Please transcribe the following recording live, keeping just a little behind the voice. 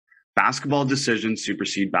basketball decisions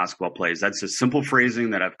supersede basketball plays. That's a simple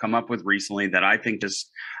phrasing that I've come up with recently that I think just,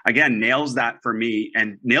 again, nails that for me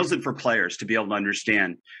and nails it for players to be able to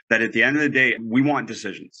understand that at the end of the day, we want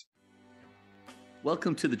decisions.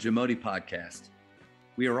 Welcome to the Jamodi Podcast.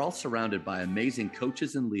 We are all surrounded by amazing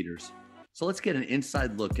coaches and leaders. So let's get an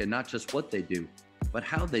inside look at not just what they do, but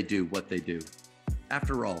how they do what they do.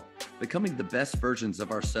 After all, becoming the best versions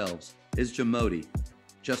of ourselves is Jamodi,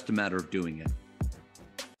 just a matter of doing it.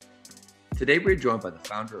 Today, we're joined by the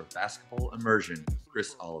founder of Basketball Immersion,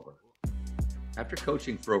 Chris Oliver. After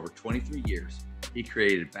coaching for over 23 years, he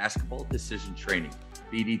created Basketball Decision Training,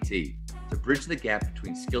 BDT, to bridge the gap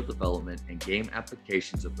between skill development and game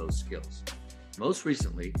applications of those skills. Most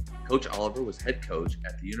recently, Coach Oliver was head coach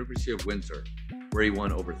at the University of Windsor, where he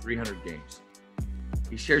won over 300 games.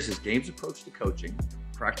 He shares his games approach to coaching,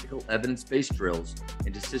 practical evidence-based drills,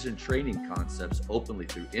 and decision training concepts openly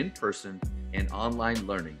through in-person and online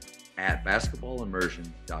learning at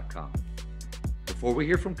basketballimmersion.com. Before we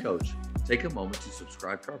hear from Coach, take a moment to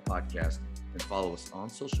subscribe to our podcast and follow us on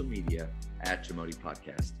social media at Jamodi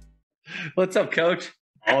Podcast. What's up, Coach?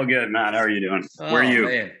 All good, Matt. How are you doing? Where are you?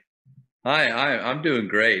 Man. Hi, I'm doing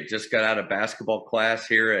great. Just got out of basketball class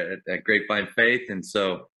here at Grapevine Faith, and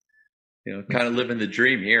so, kind of living the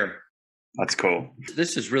dream here. That's cool.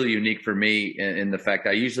 This is really unique for me in the fact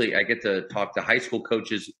I get to talk to high school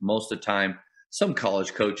coaches most of the time, some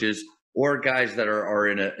college coaches, or guys that are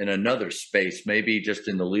in another space, maybe just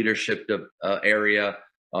in the leadership area,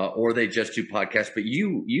 or they just do podcasts. But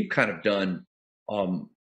you kind of done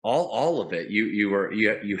all of it.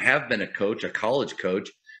 You have been a coach, a college coach,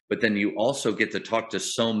 but then you also get to talk to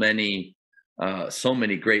so many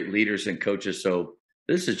great leaders and coaches. So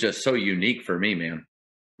this is just so unique for me, man.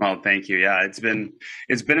 Well, thank you. Yeah, it's been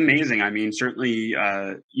amazing. I mean, certainly,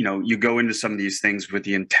 you go into some of these things with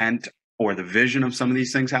the intent or the vision of some of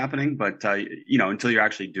these things happening, but until you're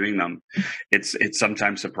actually doing them, it's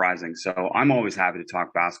sometimes surprising. So I'm always happy to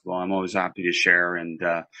talk basketball. I'm always happy to share, and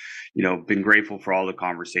been grateful for all the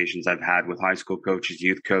conversations I've had with high school coaches,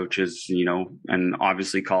 youth coaches, and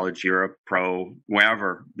obviously college, Europe, pro,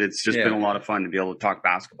 wherever. It's just been a lot of fun to be able to talk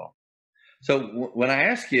basketball. So when I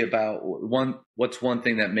ask you about what's one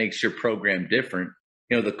thing that makes your program different,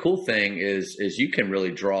 the cool thing is you can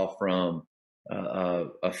really draw from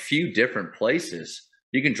a few different places.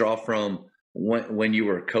 You can draw from when you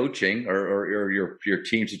were coaching or your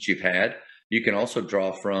teams that you've had. You can also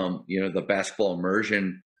draw from the basketball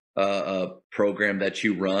immersion program that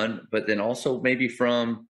you run, but then also maybe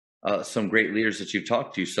from some great leaders that you've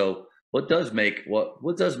talked to. So what does make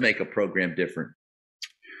a program different?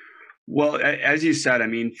 Well, as you said,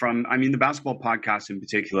 the basketball podcast in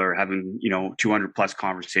particular, having, 200 plus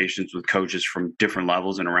conversations with coaches from different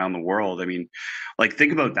levels and around the world. I mean,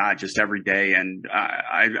 think about that just every day. And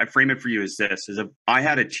I frame it for you as this, is if I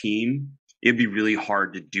had a team, it'd be really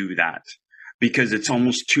hard to do that because it's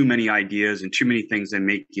almost too many ideas and too many things that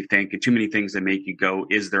make you think and too many things that make you go,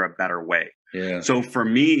 is there a better way? Yeah. So for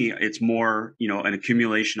me, it's more, an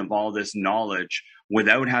accumulation of all this knowledge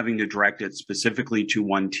without having to direct it specifically to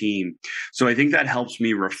one team. So I think that helps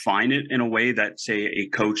me refine it in a way that, say, a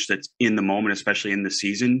coach that's in the moment, especially in the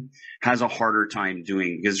season, has a harder time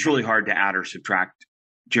doing, because it's really hard to add or subtract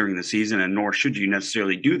during the season, and nor should you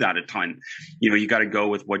necessarily do that a ton. You got to go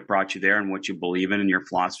with what brought you there and what you believe in and your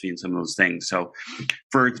philosophy and some of those things. So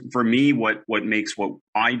for me, what makes what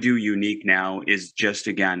I do unique now is just,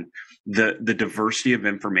 again, the diversity of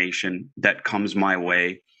information that comes my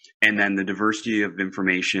way, and then the diversity of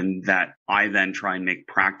information that I then try and make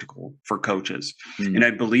practical for coaches. Mm-hmm. And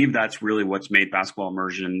I believe that's really what's made Basketball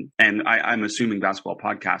Immersion, and I'm assuming Basketball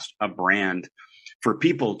Podcast, a brand for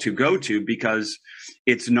people to go to, because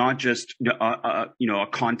it's not just a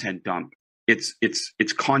content dump. It's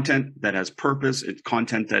content that has purpose. It's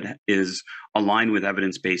content that is aligned with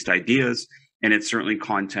evidence-based ideas. And it's certainly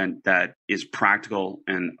content that is practical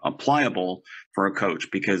and applicable for a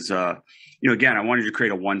coach, because, again, I wanted to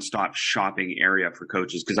create a one-stop shopping area for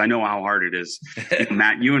coaches, because I know how hard it is.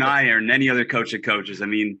 Matt, you and I, and any other coach that coaches,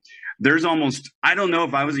 there's almost, I don't know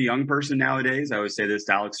if I was a young person nowadays. I always say this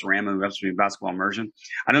to Alex Sarama, who helps me with Basketball Immersion.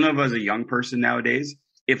 I don't know if I was a young person nowadays,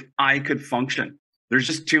 if I could function. There's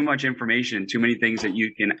just too much information, too many things that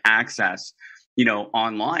you can access,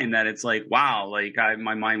 online, that it's like, wow,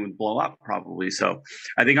 my mind would blow up probably. So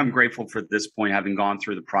I think I'm grateful for this point, having gone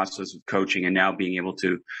through the process of coaching and now being able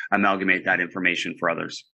to amalgamate that information for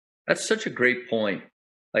others. That's such a great point.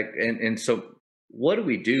 And so what do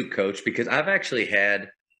we do, Coach? Because I've actually had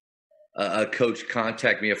a coach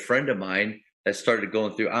contact me, a friend of mine that started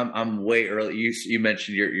going through. I'm way early. You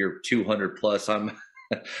mentioned you're 200 plus. I'm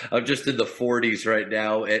I'm just in the 40s right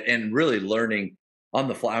now, and really learning on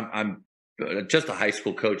the fly. I'm just a high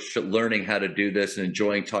school coach, learning how to do this and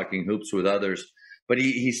enjoying talking hoops with others. But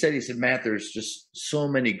he said, Matt, there's just so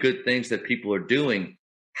many good things that people are doing.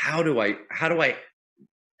 How do I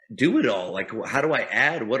do it all? Like, how do I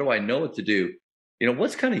add? What do I know what to do?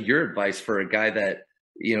 What's kind of your advice for a guy that,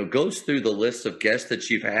 goes through the list of guests that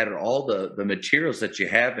you've had and all the materials that you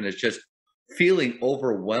have, and is just feeling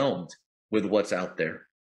overwhelmed with what's out there?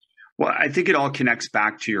 Well, I think it all connects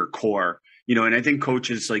back to your core, and I think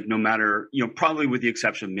coaches, like, no matter, probably with the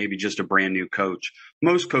exception of maybe just a brand new coach,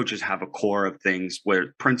 most coaches have a core of things,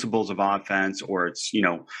 where principles of offense, or it's,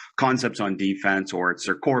 concepts on defense, or it's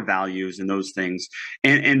their core values and those things.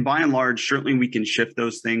 And by and large, certainly we can shift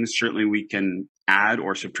those things. Certainly we can add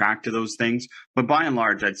or subtract to those things. But by and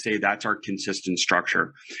large, I'd say that's our consistent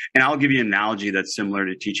structure. And I'll give you an analogy that's similar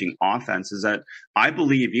to teaching offense, is that I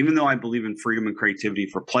believe, even though I believe in freedom and creativity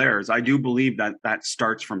for players, I do believe that that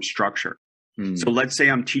starts from structure. So let's say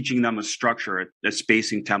I'm teaching them a structure, a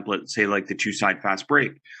spacing template, say like the 2-side fast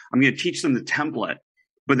break. I'm going to teach them the template,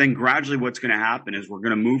 but then gradually what's going to happen is we're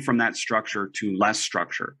going to move from that structure to less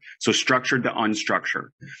structure. So structured to unstructured.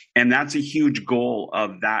 And that's a huge goal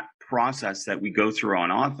of that process that we go through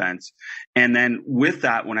on offense. And then with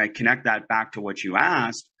that, when I connect that back to what you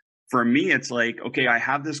asked, for me, it's like, okay, I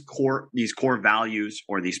have these core values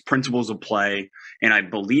or these principles of play, and I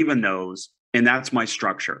believe in those, and that's my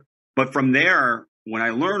structure. But from there, when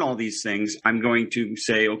I learn all these things, I'm going to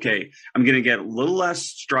say, okay, I'm going to get a little less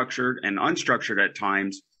structured and unstructured at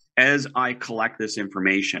times as I collect this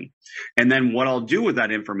information. And then what I'll do with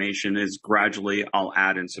that information is gradually I'll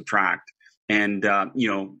add and subtract. And, I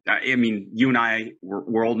mean, you and I,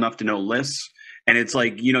 we're old enough to know lists. And it's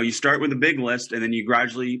like, you start with a big list, and then you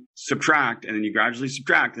gradually subtract, and then you gradually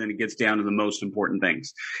subtract, and then it gets down to the most important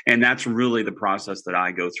things. And that's really the process that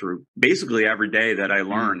I go through basically every day that I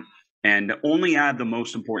learn. And only add the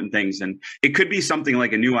most important things. And it could be something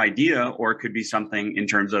like a new idea, or it could be something in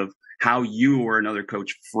terms of how you or another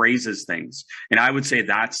coach phrases things. And I would say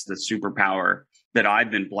that's the superpower that I've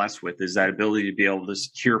been blessed with, is that ability to be able to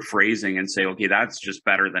hear phrasing and say, okay, that's just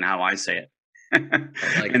better than how I say it.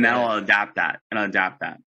 And then I'll adapt that.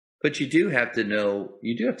 But you do have to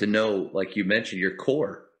know, like you mentioned, your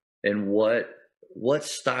core, and what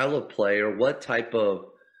style of play, or what type of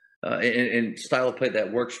and style of play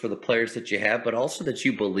that works for the players that you have, but also that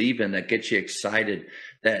you believe in, that gets you excited,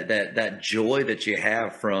 that joy that you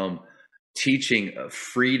have from teaching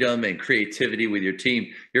freedom and creativity with your team.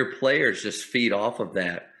 Your players just feed off of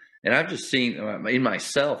that. And I've just seen in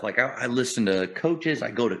myself, like I listen to coaches,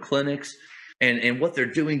 I go to clinics, and what they're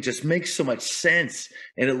doing just makes so much sense,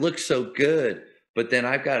 and it looks so good. But then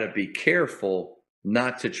I've got to be careful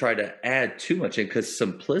not to try to add too much in, because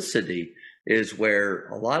simplicity is where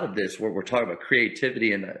a lot of this, where we're talking about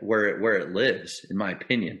creativity, and where it lives, in my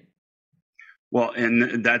opinion. Well,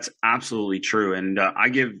 and that's absolutely true. And I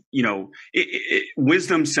give,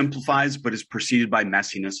 wisdom simplifies, but is preceded by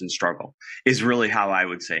messiness and struggle, is really how I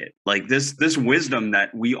would say it. Like this wisdom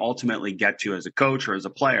that we ultimately get to as a coach, or as a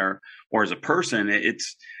player, or as a person,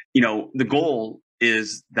 it's, the goal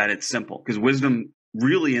is that it's simple, because wisdom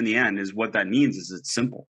really in the end is what that means, is it's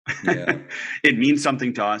simple. Yeah. It means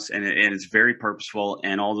something to us, and it's very purposeful,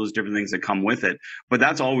 and all those different things that come with it. But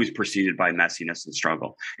that's always preceded by messiness and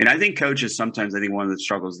struggle. And I think coaches, sometimes I think one of the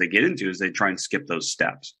struggles they get into is they try and skip those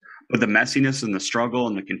steps. But the messiness and the struggle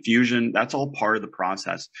and the confusion, that's all part of the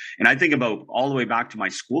process. And I think about all the way back to my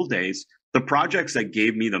school days, the projects that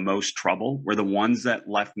gave me the most trouble were the ones that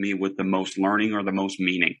left me with the most learning or the most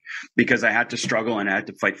meaning, because I had to struggle and I had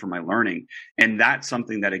to fight for my learning. And that's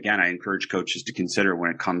something that, again, I encourage coaches to consider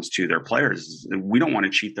when it comes to their players. We don't want to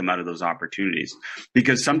cheat them out of those opportunities,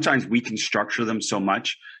 because sometimes we can structure them so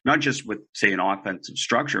much, not just with, say, an offensive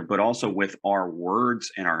structure, but also with our words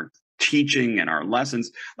and our teaching and our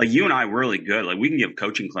lessons. Like you and I, we're really good. Like we can give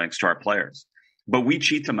coaching clinics to our players, but we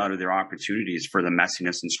cheat them out of their opportunities for the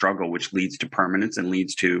messiness and struggle, which leads to permanence and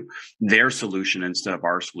leads to their solution instead of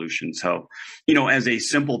our solution. So, as a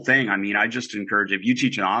simple thing, I mean, I just encourage, if you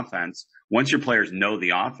teach an offense, once your players know the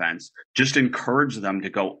offense, just encourage them to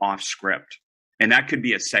go off script. And that could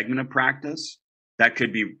be a segment of practice. That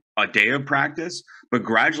could be a day of practice, but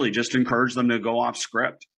gradually just encourage them to go off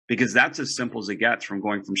script, because that's as simple as it gets from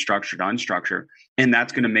going from structure to unstructured. And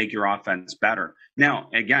that's going to make your offense better. Now,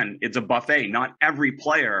 again, it's a buffet. Not every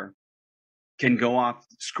player can go off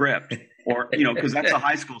script, or, you know, because that's a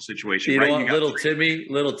high school situation, you right? don't want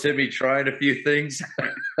little Timmy trying a few things.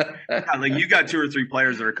 Yeah, like you got 2 or 3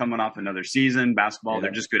 players that are coming off another season basketball. Yeah.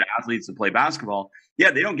 They're just good athletes that play basketball.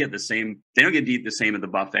 Yeah, they don't get the same. They don't get to eat the same at the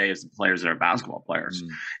buffet as the players that are basketball players,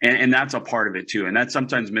 and that's a part of it too. And that's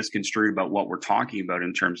sometimes misconstrued about what we're talking about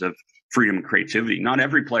in terms of freedom and creativity. Not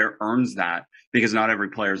every player earns that, because not every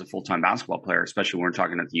player is a full-time basketball player, especially when we're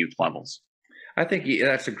talking at the youth levels. I think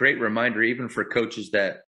that's a great reminder, even for coaches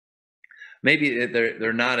that maybe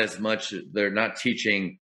they're not as much. They're not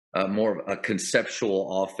teaching more of a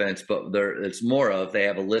conceptual offense, but it's more of they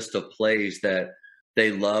have a list of plays that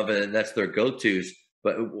they love and that's their go-tos.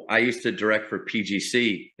 But I used to direct for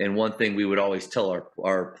PGC, and one thing we would always tell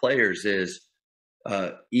our players is,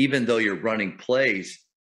 even though you're running plays,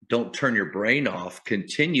 don't turn your brain off.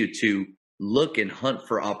 Continue to look and hunt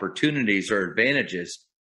for opportunities or advantages.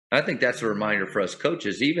 I think that's a reminder for us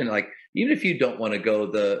coaches, even if you don't want to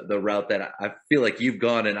go the route that I feel like you've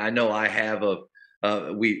gone, and I know I have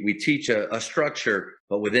we teach a structure,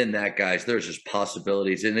 but within that, guys, there's just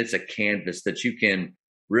possibilities, and it's a canvas that you can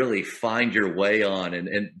really find your way on.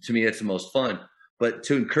 And to me, that's the most fun. But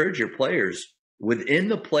to encourage your players within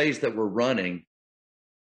the plays that we're running,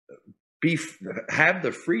 have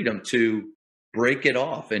the freedom to break it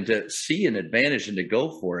off and to see an advantage and to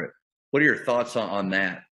go for it. What are your thoughts on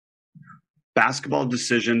that? Basketball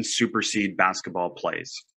decisions supersede basketball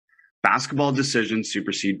plays. Basketball decisions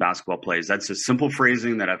supersede basketball plays. That's a simple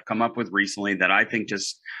phrasing that I've come up with recently that I think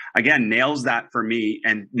just, again, nails that for me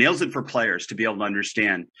and nails it for players to be able to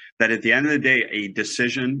understand that at the end of the day, a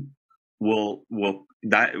decision will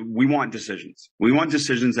that we want decisions. We want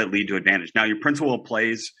decisions that lead to advantage. Now, your principle of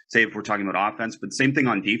plays, say if we're talking about offense, but same thing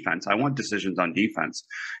on defense. I want decisions on defense.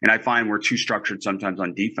 And I find we're too structured sometimes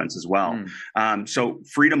on defense as well. So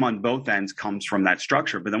freedom on both ends comes from that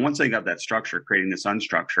structure. But then once they got that structure, creating this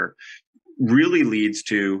unstructure really leads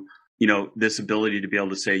to, you know, this ability to be able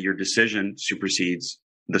to say your decision supersedes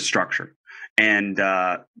the structure. And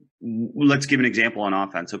let's give an example on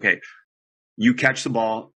offense. Okay, you catch the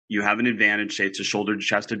ball, you have an advantage, say it's a shoulder to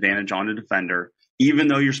chest advantage on a defender, even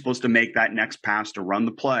though you're supposed to make that next pass to run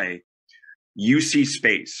the play, you see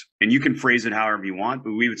space. And you can phrase it however you want,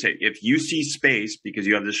 but we would say if you see space because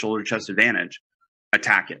you have this shoulder to chest advantage,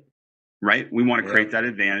 attack it, right? We want to create that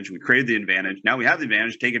advantage. We created the advantage. Now we have the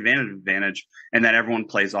advantage, take advantage of the advantage, and then everyone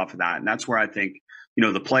plays off of that. And that's where I think, you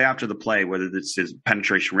know, the play after the play, whether this is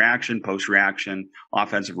penetration reaction, post reaction,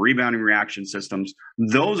 offensive rebounding reaction systems,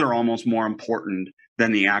 those are almost more important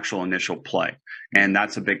than the actual initial play. And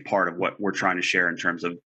that's a big part of what we're trying to share in terms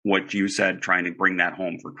of what you said, trying to bring that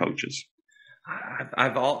home for coaches.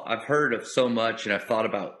 I've heard of so much, and I've thought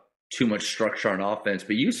about too much structure on offense,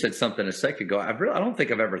 but you said something a second ago. I don't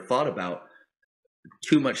think I've ever thought about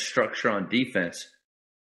too much structure on defense.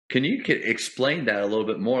 Can you explain that a little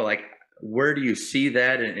bit more? Like, where do you see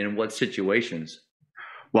that and in what situations?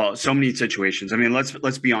 Well, so many situations. I mean, let's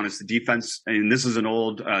be honest. The defense, and this is an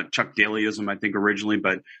old Chuck Dalyism, I think, originally,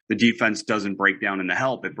 but the defense doesn't break down in the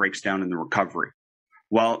help. It breaks down in the recovery.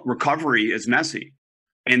 Well, recovery is messy.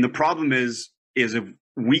 And the problem is if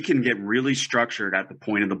we can get really structured at the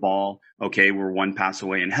point of the ball, okay, we're one pass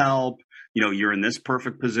away in help. You know, you're in this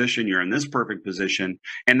perfect position, you're in this perfect position.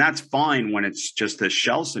 And that's fine when it's just this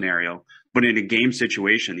shell scenario. But in a game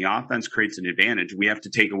situation, the offense creates an advantage. We have to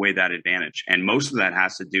take away that advantage. And most of that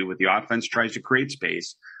has to do with the offense tries to create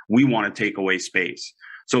space. We want to take away space.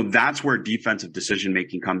 So that's where defensive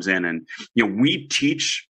decision-making comes in. And, you know, we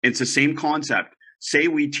teach, it's the same concept. Say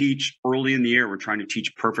we teach early in the year, we're trying to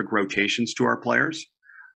teach perfect rotations to our players.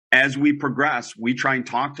 As we progress, we try and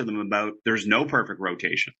talk to them about there's no perfect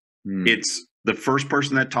rotation. It's the first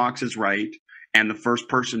person that talks is right. And the first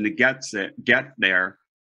person to get there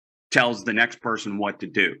tells the next person what to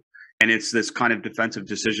do. And it's this kind of defensive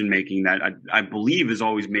decision making that I believe has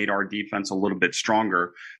always made our defense a little bit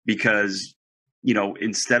stronger because, you know,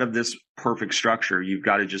 instead of this perfect structure, you've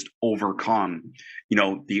got to just overcome, you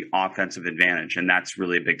know, the offensive advantage. And that's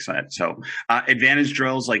really a big set. So advantage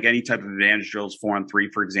drills, like any type of advantage drills, 4-on-3,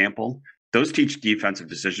 for example, those teach defensive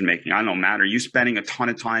decision making. I don't know, Matt, are you spending a ton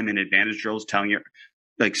of time in advantage drills telling you,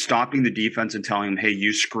 like stopping the defense and telling them, hey,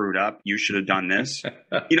 you screwed up, you should have done this?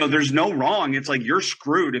 You know, there's no wrong. It's like you're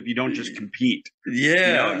screwed if you don't just compete.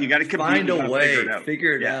 Yeah. You got to compete. Find a way,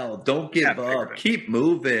 figure it out. Don't give up. Keep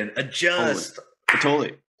moving. Adjust.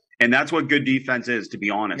 Totally. And that's what good defense is, to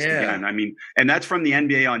be honest. Yeah. Again, I mean, and that's from the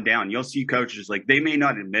NBA on down. You'll see coaches, like, they may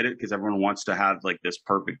not admit it because everyone wants to have like this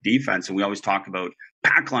perfect defense. And we always talk about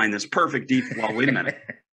pack line, this perfect defense. Well, wait a minute.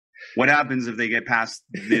 What happens if they get past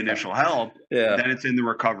the initial help? Yeah. Then it's in the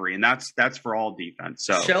recovery, and that's for all defense.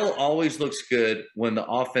 So Shell always looks good when the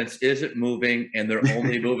offense isn't moving and they're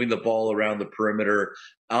only moving the ball around the perimeter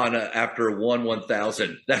after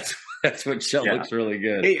 1,000. That's when Shell looks really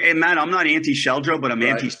good. Hey, Matt, I'm not anti-shell drill, but I'm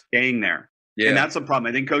anti-staying there. Yeah. And that's the problem.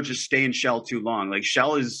 I think coaches stay in shell too long. Like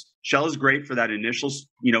shell is great for that initial,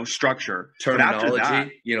 structure. Terminology, but after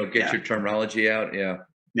that, get your terminology out. Yeah.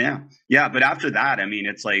 Yeah. But after that, I mean,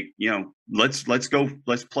 it's like, let's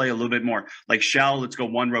play a little bit more like shell. Let's go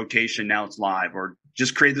one rotation. Now it's live, or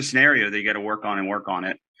just create the scenario that you got to work on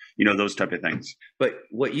it. Those type of things. But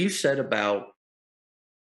what you said about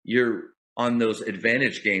on those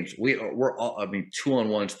advantage games, we're all,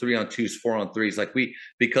 2-on-1s, 3-on-2s, 4-on-3s. Like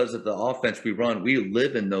because of the offense we run, we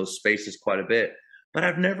live in those spaces quite a bit. But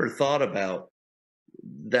I've never thought about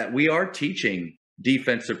that we are teaching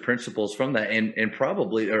defensive principles from that, and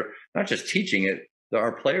probably, or not just teaching it,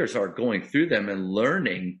 our players are going through them and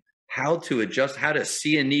learning how to adjust, how to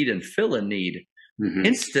see a need and fill a need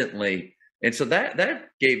instantly. And so that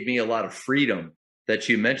gave me a lot of freedom that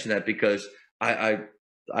you mentioned that, because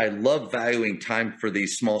I love valuing time for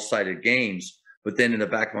these small-sided games, but then in the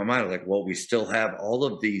back of my mind, I'm like, well, we still have all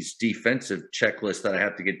of these defensive checklists that I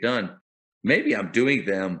have to get done. Maybe I'm doing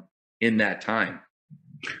them in that time.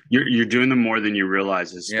 You're doing them more than you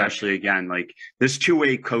realize, especially again, like this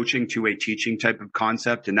two-way coaching, two-way teaching type of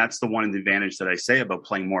concept. And that's the one advantage that I say about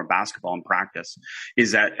playing more basketball in practice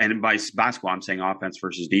is that, and by basketball, I'm saying offense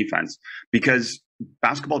versus defense, because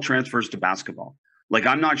basketball transfers to basketball. Like,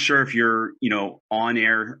 I'm not sure if your,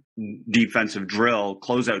 on-air defensive drill,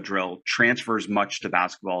 closeout drill transfers much to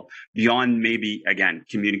basketball beyond maybe, again,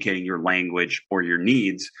 communicating your language or your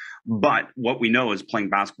needs. But what we know is playing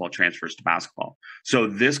basketball transfers to basketball. So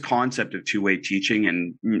this concept of two-way teaching,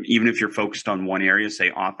 and even if you're focused on one area,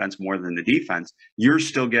 say offense more than the defense, you're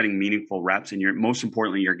still getting meaningful reps. And most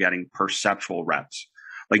importantly, you're getting perceptual reps.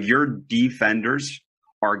 Like your defenders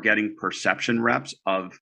are getting perception reps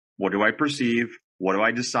of what do I perceive? What do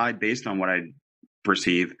I decide based on what I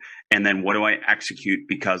perceive? And then what do I execute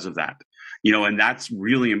because of that? And that's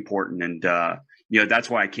really important. And, that's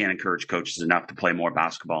why I can't encourage coaches enough to play more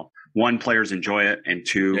basketball. One, players enjoy it. And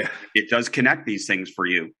two, it does connect these things for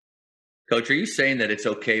you. Coach, are you saying that it's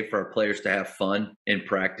okay for our players to have fun in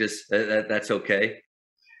practice? That's okay?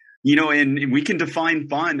 And we can define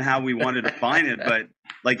fun how we want to define it, but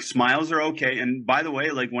like smiles are okay. And by the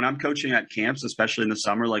way, like when I'm coaching at camps, especially in the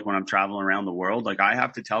summer, like when I'm traveling around the world, like I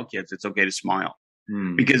have to tell kids it's okay to smile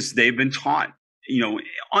because they've been taught,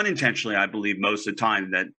 unintentionally, I believe most of the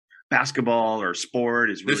time, that basketball or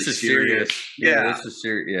sport is really serious. Yeah, this is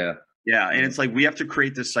serious. Yeah. And it's like we have to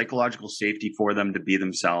create this psychological safety for them to be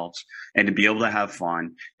themselves and to be able to have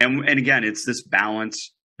fun. And again, it's this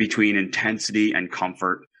balance between intensity and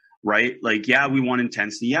comfort. Right? Like, yeah, we want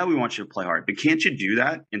intensity. Yeah, we want you to play hard. But can't you do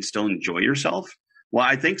that and still enjoy yourself? Well,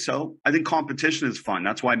 I think so. I think competition is fun.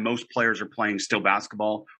 That's why most players are playing still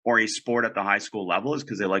basketball or a sport at the high school level, is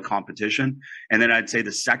because they like competition. And then I'd say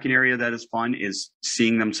the second area that is fun is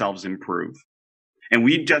seeing themselves improve. And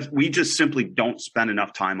we just simply don't spend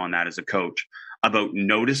enough time on that as a coach, about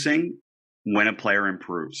noticing when a player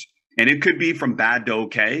improves. And it could be from bad to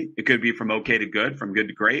okay. It could be from okay to good, from good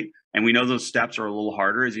to great. And we know those steps are a little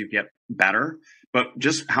harder as you get better. But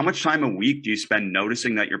just how much time a week do you spend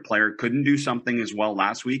noticing that your player couldn't do something as well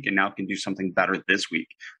last week and now can do something better this week?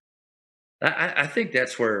 I think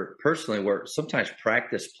that's where sometimes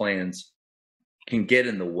practice plans can get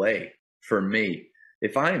in the way for me.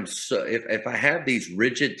 If I have these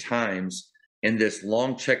rigid times and this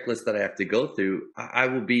long checklist that I have to go through, I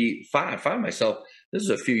will be fine. I find myself, this is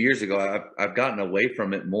a few years ago, I've gotten away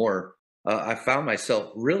from it more. I found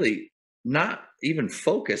myself really not even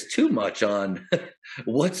focused too much on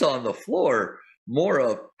what's on the floor, more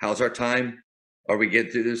of how's our time? Are we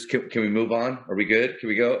getting through this? Can we move on? Are we good? Can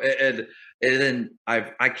we go? And then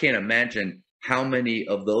I can't imagine how many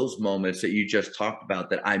of those moments that you just talked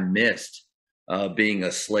about that I missed being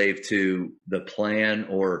a slave to the plan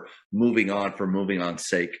or moving on for moving on's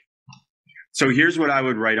sake. So here's what I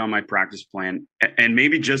would write on my practice plan. And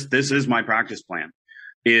maybe just this is my practice plan,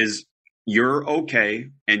 is you're okay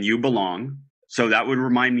and you belong. So that would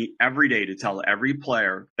remind me every day to tell every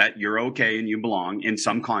player that you're okay and you belong in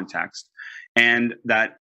some context. And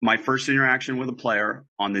that my first interaction with a player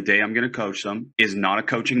on the day I'm going to coach them is not a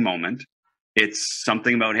coaching moment. It's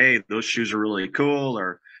something about, hey, those shoes are really cool,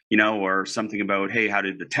 or something about, hey, how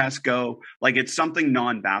did the test go? Like, it's something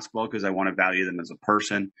non-basketball because I want to value them as a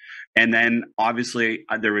person. And then obviously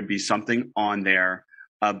there would be something on there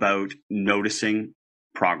about noticing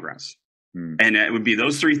progress. And it would be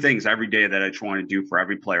those three things every day that I just want to do for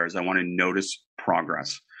every player is I want to notice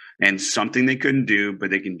progress and something they couldn't do, but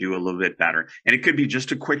they can do a little bit better. And it could be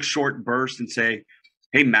just a quick short burst and say,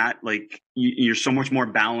 hey, Matt, like you're so much more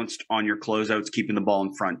balanced on your closeouts, keeping the ball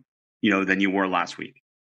in front, than you were last week.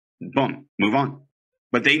 Boom, move on.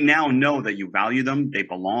 But they now know that you value them, they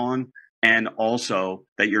belong, and also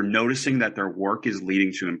that you're noticing that their work is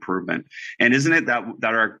leading to improvement. And isn't it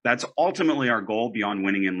that's ultimately our goal beyond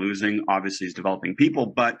winning and losing, obviously, is developing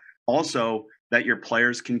people, but also that your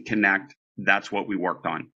players can connect. That's what we worked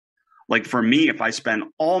on. Like for me, if I spend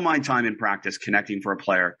all my time in practice connecting for a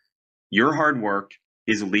player, your hard work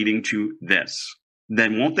is leading to this,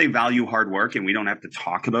 then won't they value hard work and we don't have to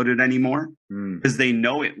talk about it anymore? Because they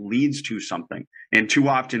know it leads to something. And too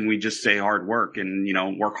often we just say hard work and,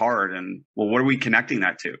 work hard. And well, what are we connecting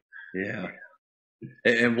that to? Yeah.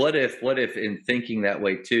 And what if in thinking that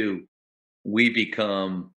way too, we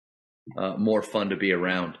become more fun to be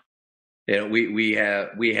around? We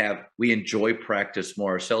enjoy practice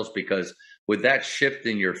more ourselves, because with that shift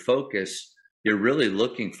in your focus, you're really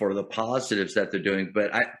looking for the positives that they're doing.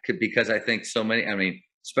 But because I think so many,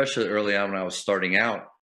 especially early on when I was starting out,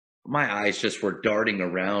 my eyes just were darting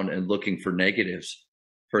around and looking for negatives,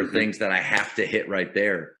 for things that I have to hit right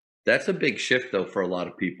there. That's a big shift though for a lot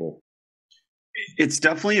of people. It's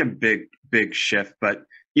definitely a big shift, but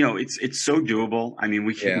it's so doable.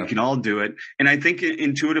 We can all do it. And I think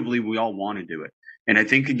intuitively we all want to do it. And I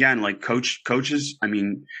think again, like coaches,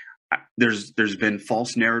 there's been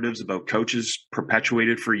false narratives about coaches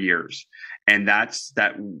perpetuated for years. And that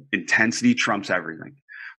intensity trumps everything,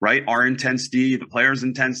 right? Our intensity, the player's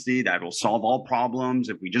intensity, that will solve all problems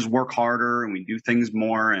if we just work harder and we do things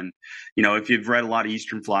more. And, if you've read a lot of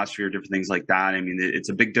Eastern philosophy or different things like that, it's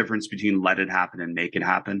a big difference between let it happen and make it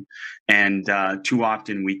happen. And too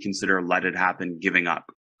often we consider let it happen giving up,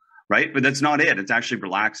 right? But that's not it. It's actually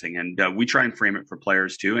relaxing. And we try and frame it for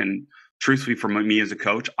players too. And truthfully, for me as a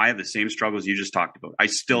coach, I have the same struggles you just talked about. I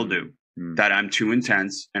still do, that I'm too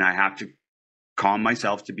intense and I have to calm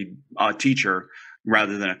myself to be a teacher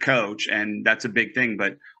rather than a coach. And that's a big thing.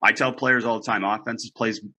 But I tell players all the time, offense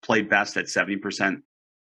is played best at 70%.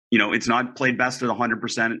 It's not played best at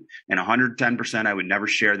 100%, and 110%. I would never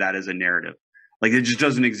share that as a narrative. Like it just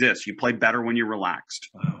doesn't exist. You play better when you're relaxed.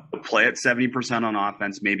 Play at 70% on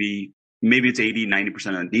offense. Maybe it's 80,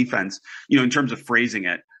 90% on defense, in terms of phrasing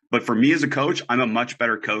it. But for me as a coach, I'm a much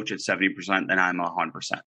better coach at 70% than I'm 100%.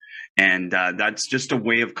 And that's just a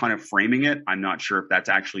way of kind of framing it. I'm not sure if that's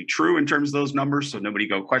actually true in terms of those numbers. So nobody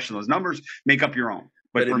go question those numbers, make up your own.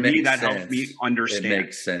 But for me, that helps me understand. It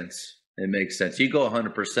makes sense. It makes sense. You go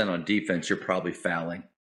 100% on defense, you're probably fouling.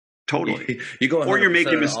 Totally. You go 100% or you're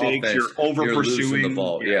making mistakes. Offense, you're over pursuing the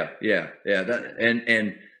ball. Yeah.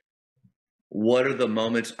 And what are the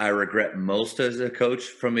moments I regret most as a coach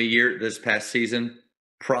from this past season?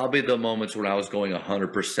 Probably the moments when I was going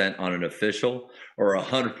 100% on an official or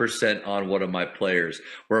 100% on one of my players,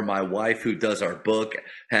 where my wife, who does our book,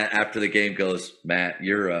 after the game goes, Matt,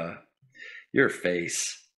 your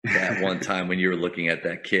face that one time when you were looking at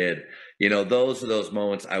that kid, those are those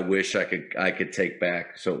moments I wish I could take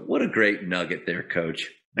back. So what a great nugget there, Coach.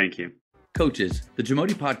 Thank you. Coaches, the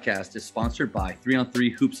Jamodi podcast is sponsored by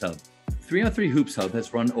 3on3 Hoops Hub. 3on3 Hoops Hub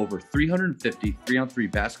has run over 350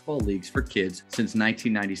 3on3 basketball leagues for kids since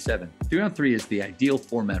 1997. 3on3 is the ideal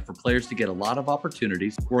format for players to get a lot of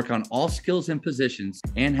opportunities, work on all skills and positions,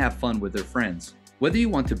 and have fun with their friends. Whether you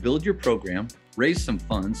want to build your program, raise some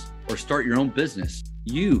funds, or start your own business,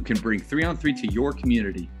 you can bring 3on3 to your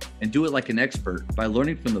community and do it like an expert by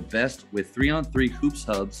learning from the best with 3on3 Hoops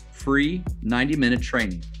Hub's free 90-minute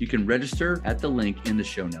training. You can register at the link in the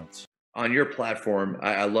show notes. On your platform,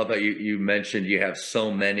 I love that you mentioned you have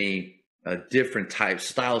so many different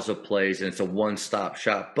styles of plays, and it's a one-stop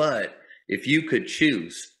shop. But if you could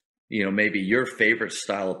choose, maybe your favorite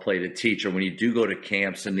style of play to teach, or when you do go to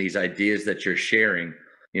camps and these ideas that you're sharing,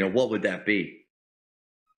 what would that be?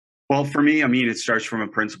 Well, for me, it starts from a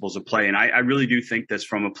principles of play. And I really do think this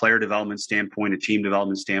from a player development standpoint, a team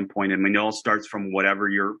development standpoint. It all starts from whatever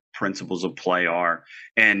your principles of play are.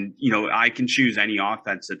 And, I can choose any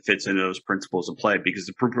offense that fits into those principles of play because,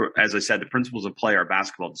 as I said, the principles of play are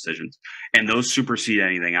basketball decisions, and those supersede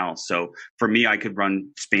anything else. So for me, I could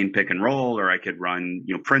run Spain pick and roll, or I could run,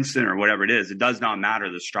 Princeton or whatever it is. It does not matter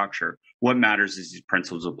the structure. What matters is these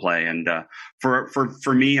principles of play. And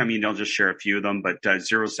for me, I'll just share a few of them, but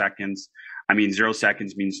 0 seconds. 0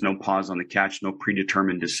 seconds means no pause on the catch, no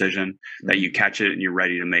predetermined decision, that you catch it and you're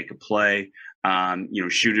ready to make a play.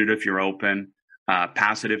 Shoot it if you're open,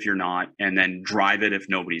 pass it if you're not, and then drive it if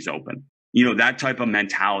nobody's open. that type of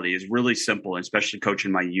mentality is really simple, especially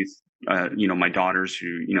coaching my youth, my daughters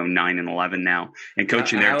who, 9 and 11 now, and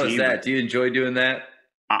coaching their team. How is that? Do you enjoy doing that?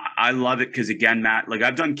 I love it because, again, Matt, like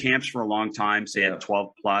I've done camps for a long time, say at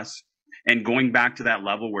 12 plus, and going back to that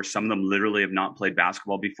level where some of them literally have not played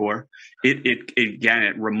basketball before,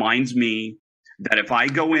 it reminds me that if I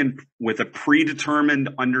go in with a predetermined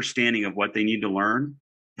understanding of what they need to learn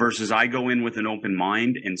versus I go in with an open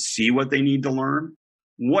mind and see what they need to learn,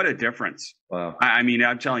 what a difference. Wow. I mean,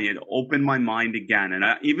 I'm telling you, it opened my mind again. And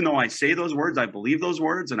even though I say those words, I believe those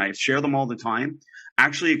words and I share them all the time,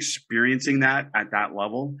 actually experiencing that at that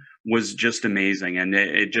level was just amazing. And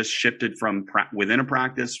it just shifted from within a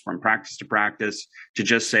practice, from practice to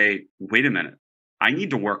just say, wait a minute, I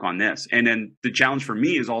need to work on this. And then the challenge for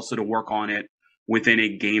me is also to work on it within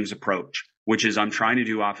a games approach, which is I'm trying to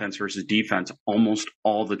do offense versus defense almost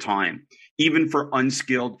all the time, even for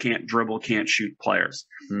unskilled, can't dribble, can't shoot players.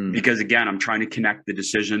 Because again, I'm trying to connect the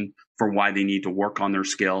decision for why they need to work on their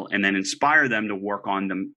skill and then inspire them to work on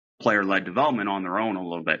them player-led development on their own a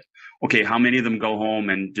little bit. Okay, how many of them go home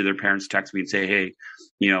and do their parents text me and say, hey,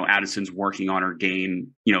 Addison's working on her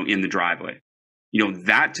game, in the driveway?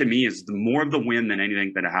 That to me is more of the win than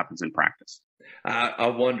anything that happens in practice. I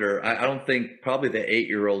wonder, I don't think probably the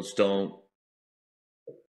 8-year-olds don't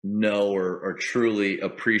know or truly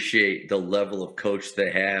appreciate the level of coach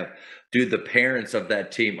they have. Do the parents of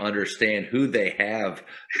that team understand who they have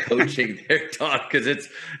coaching their daughter? Because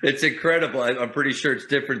it's incredible. I'm pretty sure it's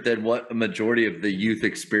different than what a majority of the youth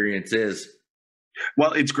experience is.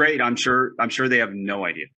 Well, it's great. I'm sure they have no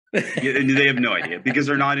idea. They have no idea because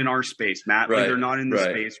they're not in our space, Matt. Right, like they're not in the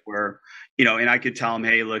space where, and I could tell them,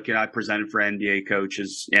 hey, look, I presented for NBA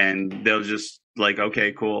coaches, and they'll just like,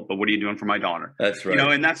 okay, cool. But what are you doing for my daughter? That's right.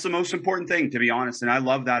 And that's the most important thing, to be honest. And I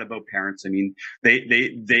love that about parents. I mean,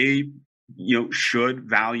 they should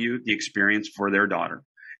value the experience for their daughter.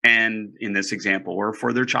 And in this example, or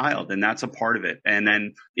for their child, and that's a part of it. And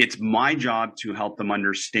then it's my job to help them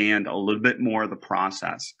understand a little bit more of the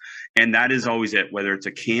process. And that is always it, whether it's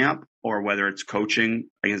a camp or whether it's coaching.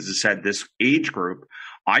 As I said, this age group,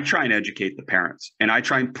 I try and educate the parents and I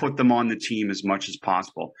try and put them on the team as much as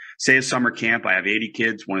possible. Say a summer camp, I have 80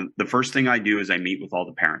 kids. The first thing I do is I meet with all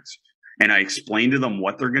the parents and I explain to them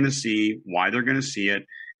what they're going to see, why they're going to see it.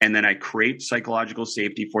 And then I create psychological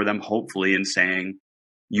safety for them, hopefully, in saying,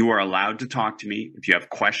 you are allowed to talk to me. If you have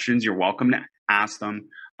questions, you're welcome to ask them.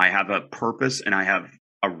 I have a purpose and I have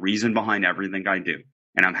a reason behind everything I do.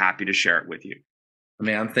 And I'm happy to share it with you. I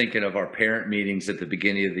mean, I'm thinking of our parent meetings at the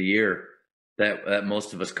beginning of the year that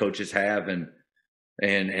most of us coaches have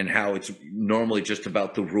and how it's normally just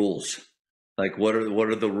about the rules. Like what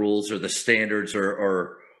are the rules or the standards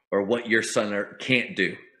or what your son can't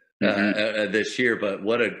do this year. But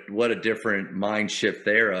what a different mind shift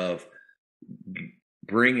there of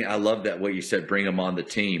I love that what you said, bring them on the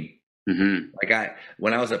team. Like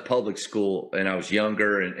when I was at public school and I was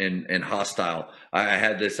younger and hostile, I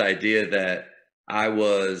had this idea that I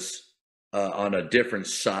was on a different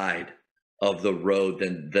side of the road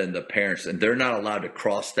than the parents, and they're not allowed to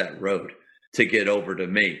cross that road to get over to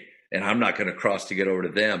me, and I'm not going to cross to get over to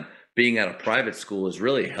them. Being at a private school has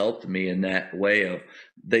really helped me in that way of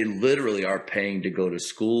they literally are paying to go to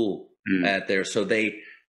school at there, so they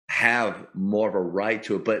have more of a right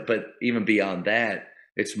to it. But even beyond that,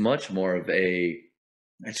 it's much more of a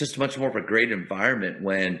great environment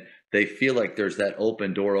when they feel like there's that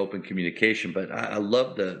open door, open communication. But I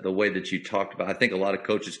love the way that you talked about. I think a lot of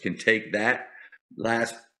coaches can take that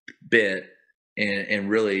last bit and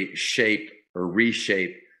really shape or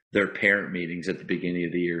reshape their parent meetings at the beginning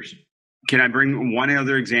of the years. Can I bring one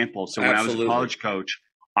other example? So when Absolutely. I was a college coach,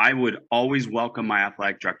 I would always welcome my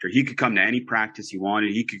athletic director. He could come to any practice he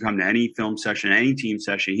wanted. He could come to any film session, any team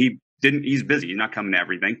session. He's busy. He's not coming to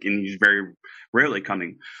everything, and he's very rarely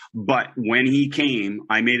coming. But when he came,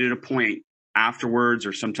 I made it a point afterwards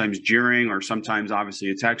or sometimes during or sometimes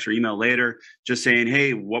obviously a text or email later, just saying,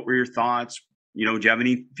 hey, what were your thoughts? Do you have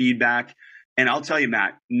any feedback? And I'll tell you,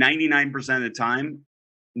 Matt, 99% of the time,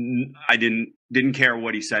 I didn't care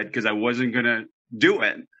what he said because I wasn't going to do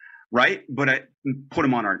it. Right. But I put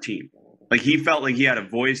him on our team. Like he felt like he had a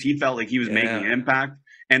voice. He felt like he was making an impact.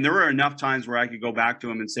 And there were enough times where I could go back to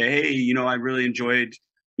him and say, hey, I really enjoyed,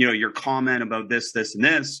 your comment about this, this, and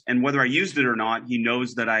this. And whether I used it or not, he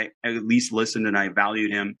knows that I at least listened and I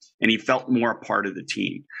valued him and he felt more a part of the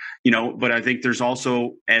team, But I think there's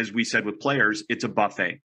also, as we said with players, it's a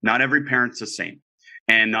buffet. Not every parent's the same.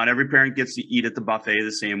 And not every parent gets to eat at the buffet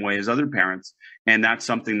the same way as other parents. And that's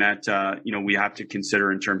something that, we have to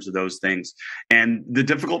consider in terms of those things. And the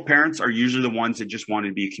difficult parents are usually the ones that just want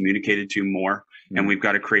to be communicated to more. And we've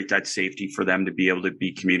got to create that safety for them to be able to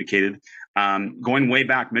be communicated. Going way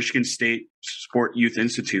back, Michigan State Sport Youth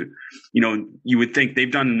Institute, you would think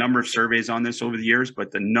they've done a number of surveys on this over the years,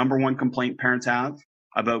 but the number one complaint parents have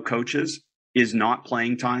about coaches is not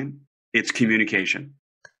playing time. It's communication.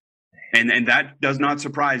 And that does not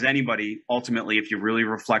surprise anybody, ultimately, if you really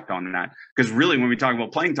reflect on that. Because really, when we talk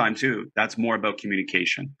about playing time, too, that's more about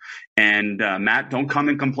communication. And Matt, don't come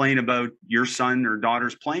and complain about your son or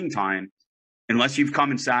daughter's playing time unless you've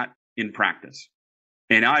come and sat in practice.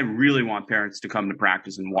 And I really want parents to come to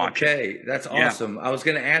practice and watch. Okay, that's awesome. Yeah. I was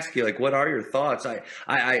going to ask you, what are your thoughts?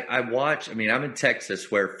 I watch, I'm in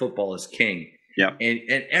Texas where football is king. Yeah. And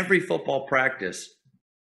every football practice,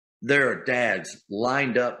 there are dads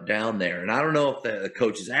lined up down there. And I don't know if the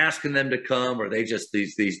coach is asking them to come or they just,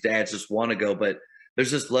 these dads just want to go, but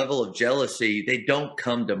there's this level of jealousy. They don't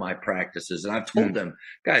come to my practices. And I've told them,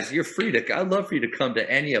 guys, you're free to, I'd love for you to come to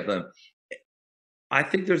any of them. I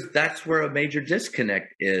think that's where a major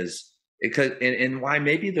disconnect is, because, and why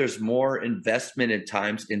maybe there's more investment in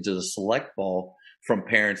times into the select ball from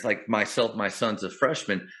parents like myself. My son's a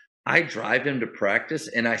freshman. I drive him to practice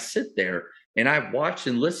and I sit there and I watch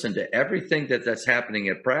and listen to everything that's happening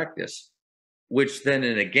at practice, which then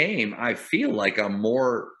in a game, I feel like I'm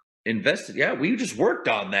more invested. Yeah, we just worked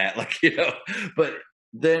on that. But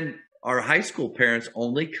then our high school parents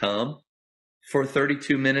only come for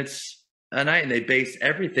 32 minutes a night and they base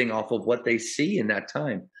everything off of what they see in that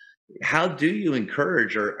time. How do you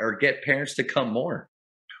encourage or get parents to come more?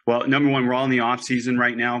 Well, number one, we're all in the off season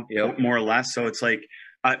right now, more or less. So it's like,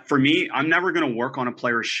 for me, I'm never going to work on a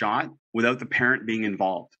player's shot without the parent being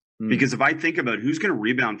involved. Because if I think about who's going to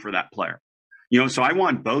rebound for that player, so I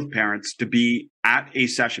want both parents to be at a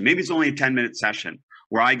session. Maybe it's only a 10-minute session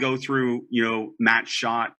where I go through, Matt's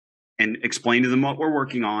shot and explain to them what we're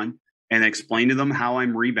working on and explain to them how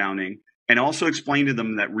I'm rebounding and also explain to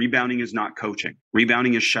them that rebounding is not coaching.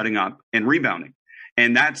 Rebounding is shutting up and rebounding.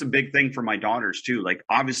 And that's a big thing for my daughters too. Like,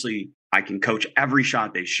 obviously I can coach every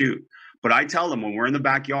shot they shoot. But I tell them when we're in the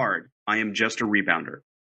backyard, I am just a rebounder.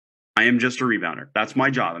 I am just a rebounder. That's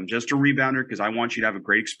my job. I'm just a rebounder because I want you to have a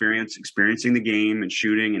great experience experiencing the game and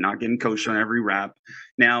shooting and not getting coached on every rep.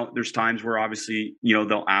 Now, there's times where obviously,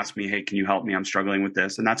 they'll ask me, hey, can you help me? I'm struggling with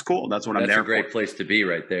this. And that's cool. That's what I'm there for. That's a great place to be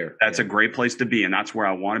right there. That's a great place to be. And that's where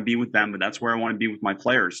I want to be with them. But that's where I want to be with my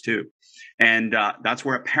players too. And that's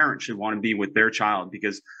where a parent should want to be with their child.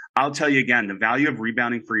 Because I'll tell you again, the value of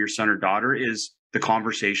rebounding for your son or daughter is the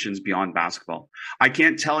conversations beyond basketball. I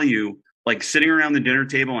can't tell you, like, sitting around the dinner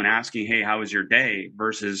table and asking, hey, how was your day,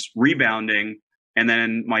 versus rebounding. And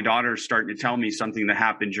then my daughter's starting to tell me something that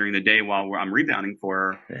happened during the day while I'm rebounding for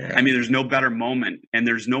her. Yeah. I mean, there's no better moment, and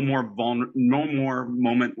there's no more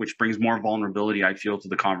moment which brings more vulnerability, I feel, to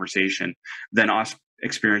the conversation than us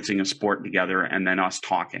experiencing a sport together and then us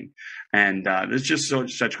talking. And it's just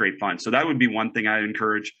such great fun. So that would be one thing I'd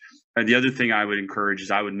encourage. The other thing I would encourage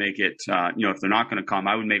is I would make it, if they're not going to come,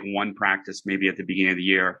 I would make one practice maybe at the beginning of the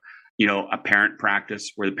year, a parent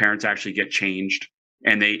practice where the parents actually get changed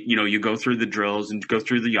and they, you go through the drills and go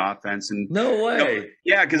through the offense. And no way.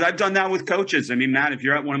 Yeah, because I've done that with coaches. I mean, Matt, if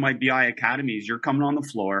you're at one of my BI academies, you're coming on the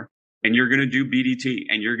floor and you're going to do BDT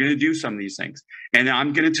and you're going to do some of these things. And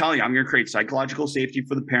I'm going to tell you, I'm going to create psychological safety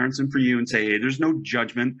for the parents and for you and say, hey, there's no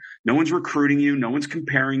judgment. No one's recruiting you. No one's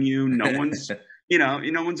comparing you. No one's,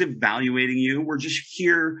 no one's evaluating you. We're just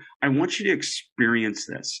here. I want you to experience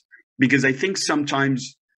this, because I think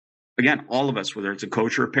sometimes, again, all of us, whether it's a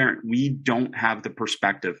coach or a parent, we don't have the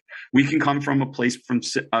perspective. We can come from a place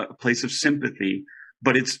of sympathy,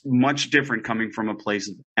 but it's much different coming from a place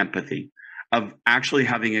of empathy, of actually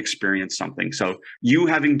having experienced something. So you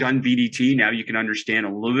having done VDT, now you can understand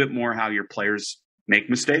a little bit more how your players make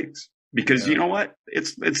mistakes, because you know what?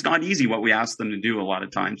 It's not easy what we ask them to do a lot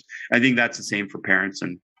of times. I think that's the same for parents.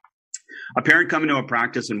 And a parent coming to a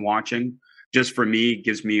practice and watching, just for me,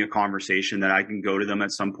 gives me a conversation that I can go to them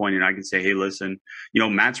at some point and I can say, hey, listen,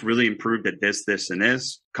 Matt's really improved at this, this, and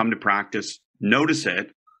this. Come to practice, notice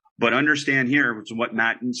it, but understand here what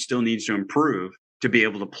Matt still needs to improve to be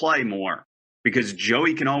able to play more, because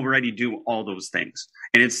Joey can already do all those things.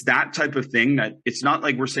 And it's that type of thing that it's not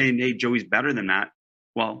like we're saying, hey, Joey's better than Matt.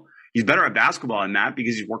 Well, he's better at basketball than Matt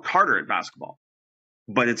because he's worked harder at basketball.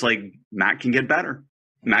 But it's like Matt can get better.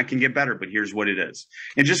 Matt can get better, but here's what it is.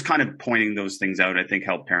 And just kind of pointing those things out, I think,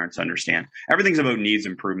 help parents understand. Everything's about needs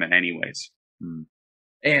improvement anyways.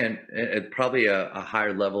 And probably a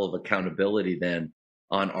higher level of accountability then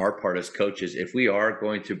on our part as coaches, if we are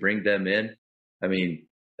going to bring them in. I mean,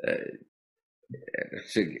 an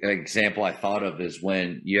example I thought of is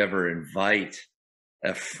when you ever invite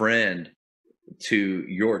a friend to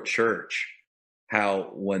your church,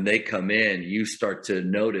 how when they come in, you start to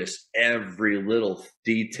notice every little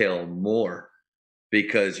detail more,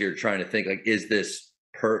 because you're trying to think, like, is this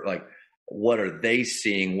like, what are they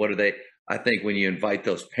seeing? What are they? I think when you invite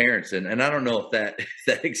those parents in, and I don't know if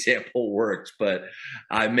that example works, but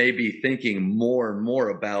I may be thinking more and more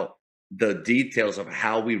about the details of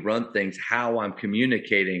how we run things, how I'm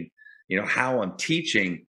communicating, how I'm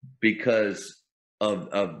teaching, because of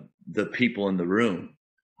the people in the room.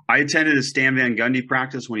 I attended a Stan Van Gundy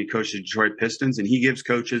practice when he coached the Detroit Pistons, and he gives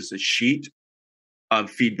coaches a sheet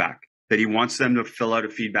of feedback that he wants them to fill out a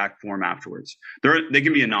feedback form afterwards. They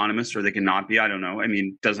can be anonymous or they can not be. I don't know. I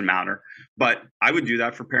mean, it doesn't matter. But I would do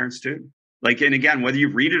that for parents too. Like, and again, whether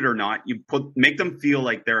you read it or not, make them feel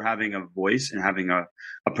like they're having a voice and having a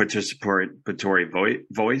participatory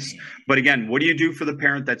voice. But again, what do you do for the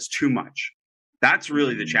parent that's too much? That's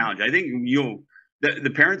really the challenge. I think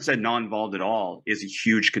the parents that not involved at all is a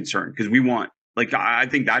huge concern, because I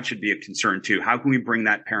think that should be a concern too. How can we bring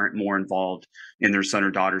that parent more involved in their son or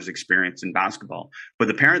daughter's experience in basketball? But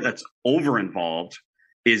the parent that's over involved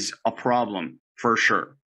is a problem for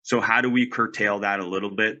sure. So how do we curtail that a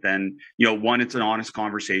little bit? Then, one, it's an honest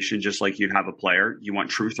conversation, just like you'd have a player. You want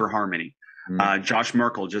truth or harmony? Josh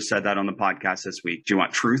Merkel just said that on the podcast this week. Do you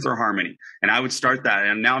want truth or harmony? And I would start that.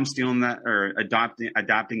 And now I'm stealing that, or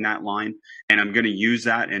adapting that line. And I'm going to use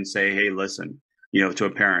that and say, hey, listen, to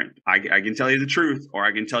a parent, I can tell you the truth, or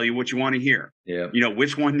I can tell you what you want to hear. Yeah.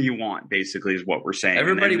 Which one do you want, basically, is what we're saying.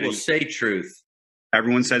 Everybody will say truth.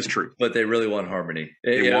 Everyone says truth. But they really want harmony.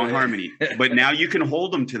 They want harmony. But now you can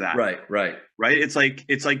hold them to that. Right. It's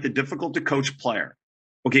like the difficult to coach player.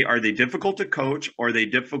 Okay, are they difficult to coach, or are they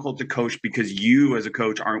difficult to coach because you as a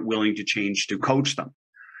coach aren't willing to change to coach them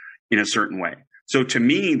in a certain way? So to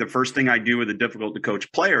me, the first thing I do with a difficult to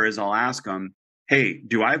coach player is I'll ask them, hey,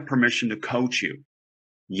 do I have permission to coach you?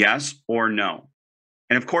 Yes or no?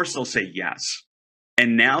 And of course they'll say yes.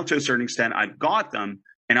 And now to a certain extent, I've got them,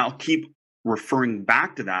 and I'll keep referring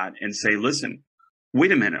back to that and say, listen,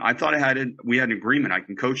 wait a minute. I thought we had an agreement. I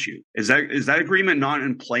can coach you. Is that agreement not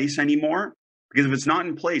in place anymore? Because if it's not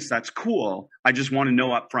in place, that's cool. I just want to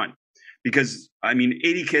know up front. Because,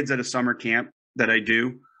 80 kids at a summer camp that I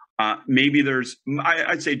do, maybe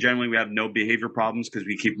I'd say generally we have no behavior problems because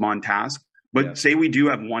we keep them on task. But say we do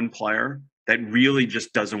have one player that really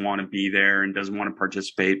just doesn't want to be there and doesn't want to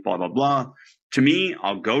participate, blah, blah, blah. To me,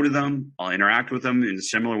 I'll go to them. I'll interact with them in a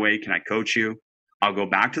similar way. Can I coach you? I'll go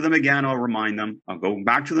back to them again. I'll remind them. I'll go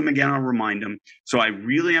back to them again. I'll remind them. So I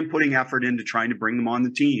really am putting effort into trying to bring them on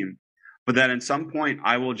the team. But then at some point,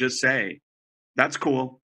 I will just say, that's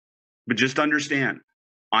cool, but just understand,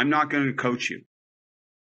 I'm not going to coach you.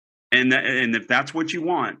 And if that's what you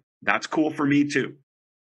want, that's cool for me too.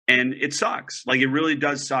 And it sucks. Like, it really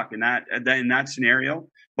does suck in that scenario.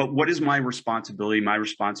 But what is my responsibility? My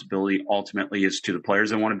responsibility ultimately is to the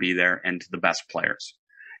players that want to be there and to the best players.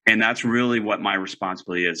 And that's really what my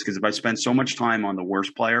responsibility is. Because if I spend so much time on the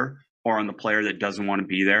worst player or on the player that doesn't want to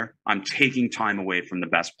be there, I'm taking time away from the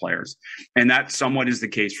best players. And that somewhat is the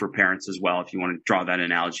case for parents as well. If you want to draw that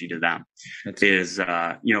analogy to them, we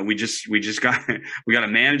got to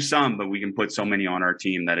manage some, but we can put so many on our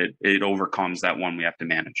team that it overcomes that one we have to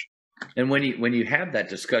manage. And when you have that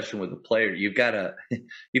discussion with a player, you've got to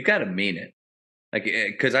mean it. Like,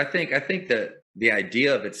 because I think that the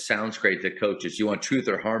idea of it sounds great to coaches. You want truth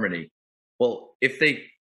or harmony. Well, if they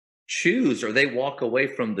choose or they walk away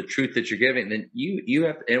from the truth that you're giving, then you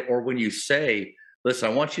have, or when you say, listen,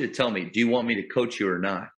 I want you to tell me, do you want me to coach you or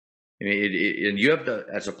not? I mean, and you have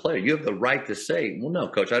as a player, you have the right to say, well, no,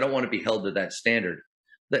 coach, I don't want to be held to that standard.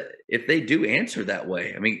 That if they do answer that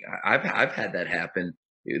way, I mean, I've had that happen.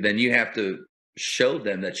 Then you have to show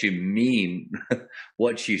them that you mean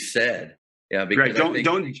what you said. Yeah, because right.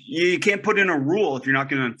 You can't put in a rule if you're not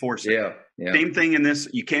going to enforce it. Yeah. Same thing in this.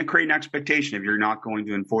 You can't create an expectation if you're not going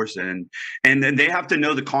to enforce it. And then they have to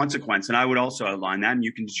know the consequence. And I would also outline that, and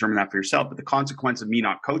you can determine that for yourself. But the consequence of me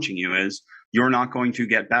not coaching you is you're not going to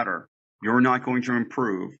get better. You're not going to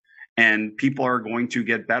improve. And people are going to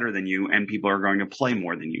get better than you, and people are going to play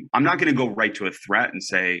more than you. I'm not going to go right to a threat and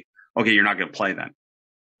say, okay, you're not going to play then.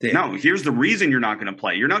 Damn. No, here's the reason you're not going to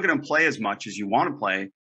play. You're not going to play as much as you want to play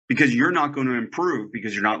because you're not going to improve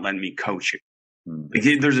because you're not letting me coach you.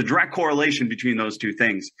 There's a direct correlation between those two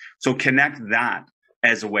things. So connect that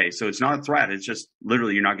as a way. So it's not a threat. It's just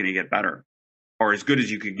literally you're not going to get better or as good as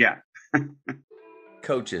you could get.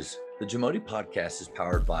 Coaches, the Jamodi podcast is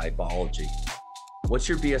powered by Biology. What's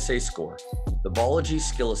your BSA score? The Ballology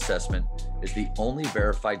Skill Assessment is the only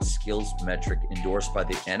verified skills metric endorsed by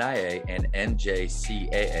the NIA and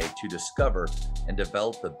NJCAA to discover and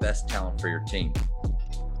develop the best talent for your team.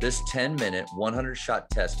 This 10-minute, 100-shot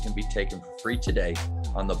test can be taken for free today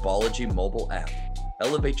on the Ballology mobile app.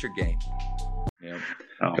 Elevate your game. Yeah.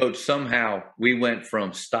 Oh. Coach, somehow we went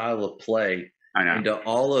from style of play into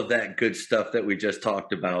all of that good stuff that we just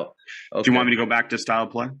talked about. Okay. Do you want me to go back to style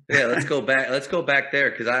of play? Yeah, let's go back. Let's go back there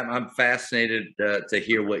because I'm fascinated to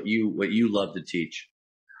hear what you love to teach.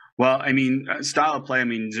 Well, I mean, style of play. I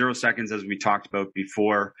mean, 0 seconds, as we talked about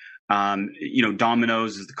before.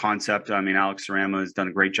 Dominoes is the concept. I mean, Alex Sarama has done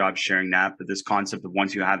a great job sharing that. But this concept of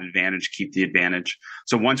once you have advantage, keep the advantage.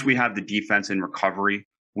 So once we have the defense in recovery,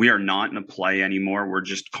 we are not in a play anymore. We're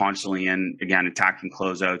just constantly in, again, attacking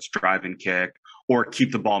closeouts, drive and kick, or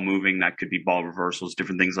keep the ball moving. That could be ball reversals,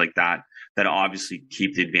 different things like that, that obviously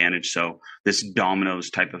keep the advantage. So this dominoes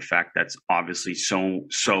type effect that's obviously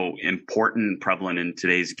so important and prevalent in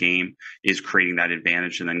today's game is creating that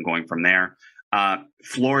advantage and then going from there.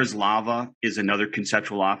 Floor is lava is another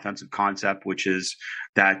conceptual offensive concept, which is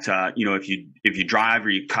that, if you drive or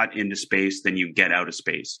you cut into space, then you get out of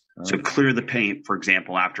space. So clear the paint, for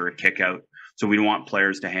example, after a kick out. So we don't want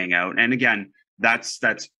players to hang out. And again, that's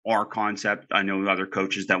our concept. I know other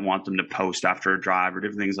coaches that want them to post after a drive or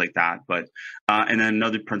different things like that. But, and then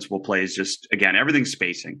another principal play is just, again, everything's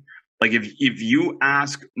spacing. Like if you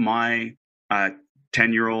ask my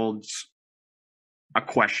 10-year-olds a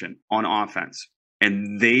question on offense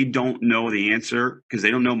and they don't know the answer because they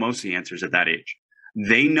don't know most of the answers at that age,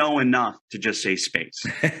 they know enough to just say space.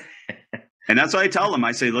 And that's what I tell them.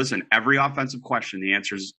 I say, listen, every offensive question, the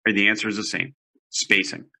answer is the same: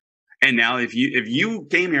 spacing. And now if you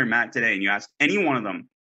came here, Matt, today and you asked any one of them,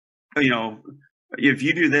 if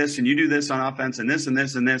you do this and you do this on offense and this and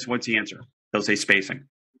this and this, what's the answer? They'll say spacing.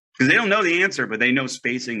 Because they don't know the answer, but they know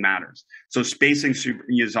spacing matters. So spacing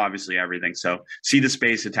is obviously everything. So see the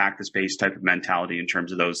space, attack the space type of mentality in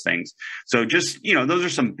terms of those things. So just, those are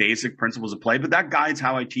some basic principles of play, but that guides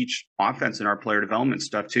how I teach offense in our player development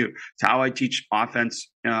stuff too. It's how I teach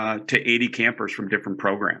offense to 80 campers from different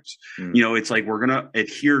programs. It's like we're going to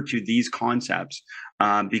adhere to these concepts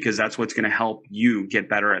because that's what's going to help you get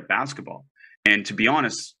better at basketball. And to be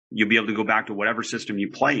honest, you'll be able to go back to whatever system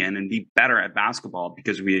you play in and be better at basketball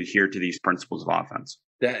because we adhere to these principles of offense.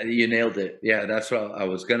 That you nailed it. Yeah, that's what I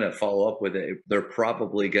was going to follow up with. It. They're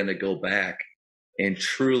probably going to go back and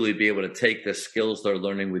truly be able to take the skills they're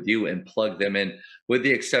learning with you and plug them in, with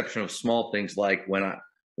the exception of small things like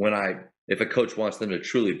if a coach wants them to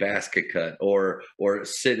truly basket cut or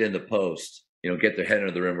sit in the post, get their head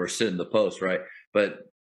under the rim or sit in the post, right? But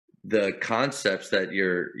the concepts that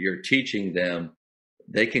you're teaching them,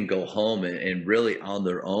 they can go home and really on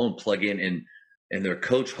their own plug in, and their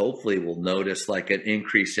coach hopefully will notice like an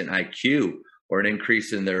increase in IQ or an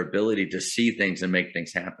increase in their ability to see things and make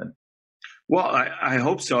things happen. Well, I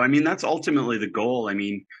hope so. I mean, that's ultimately the goal. I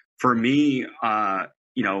mean, for me,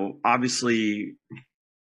 obviously,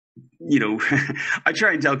 I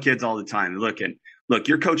try and tell kids all the time, look,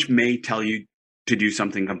 your coach may tell you to do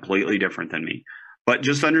something completely different than me. But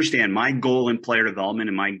just understand, my goal in player development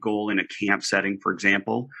and my goal in a camp setting, for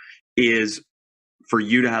example, is for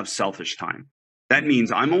you to have selfish time. That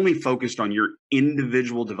means I'm only focused on your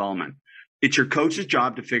individual development. It's your coach's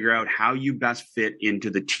job to figure out how you best fit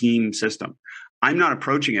into the team system. I'm not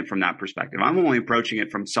approaching it from that perspective. I'm only approaching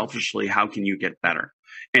it from selfishly, how can you get better?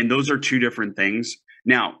 And those are two different things.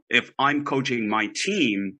 Now, if I'm coaching my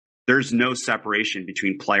team, there's no separation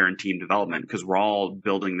between player and team development because we're all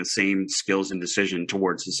building the same skills and decision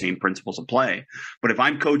towards the same principles of play. But if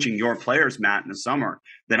I'm coaching your players, Matt, in the summer,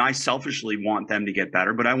 then I selfishly want them to get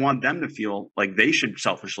better, but I want them to feel like they should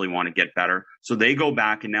selfishly want to get better. So they go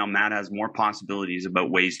back and now Matt has more possibilities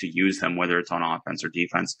about ways to use them, whether it's on offense or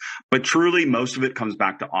defense. But truly, most of it comes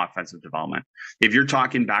back to offensive development. If you're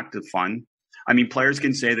talking back to fun, I mean, players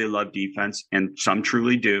can say they love defense and some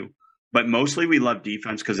truly do. But mostly we love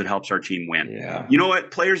defense because it helps our team win. Yeah. You know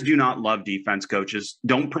what? Players do not love defense, coaches.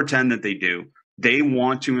 Don't pretend that they do. They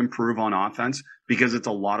want to improve on offense because it's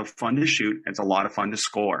a lot of fun to shoot. It's a lot of fun to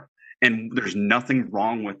score. And there's nothing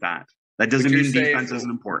wrong with that. That doesn't mean defense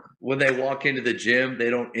isn't important. When they walk into the gym,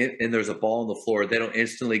 and there's a ball on the floor, they don't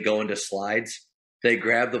instantly go into slides. They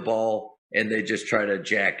grab the ball and they just try to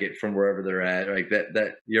jack it from wherever they're at. Like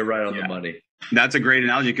that you're right on the money. That's a great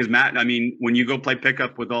analogy because Matt, I mean, when you go play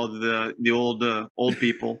pickup with all the old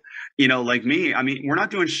people, like me, I mean, we're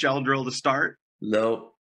not doing shell drill to start.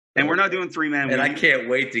 No. And we're not doing 3-man. And I can't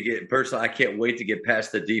wait to get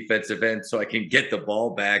past the defensive end so I can get the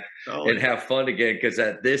ball back and have fun again. Because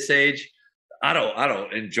at this age, I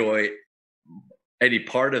don't enjoy any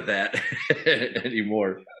part of that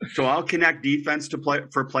anymore. So I'll connect defense to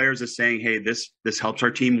for players as saying, hey, this helps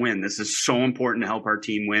our team win. This is so important to help our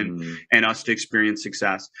team win and us to experience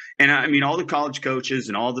success. And I mean, all the college coaches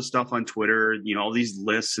and all the stuff on Twitter, all these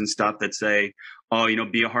lists and stuff that say, oh,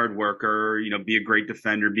 be a hard worker, be a great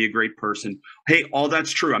defender, be a great person. Hey, all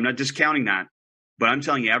that's true. I'm not discounting that. But I'm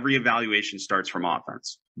telling you, every evaluation starts from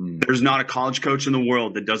offense. There's not a college coach in the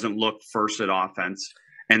world that doesn't look first at offense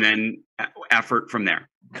and then effort from there.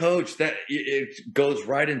 Coach, that it goes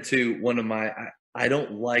right into one of my, I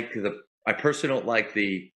personally don't like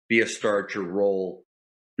the be a star at your role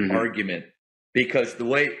argument, because the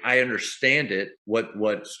way I understand it,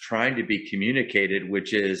 what's trying to be communicated,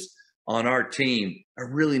 which is on our team, I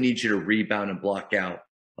really need you to rebound and block out.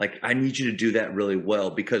 Like, I need you to do that really well,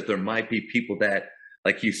 because there might be people that,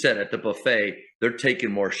 like you said, at the buffet, they're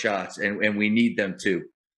taking more shots and we need them to.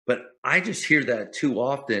 But I just hear that too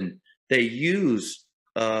often. They use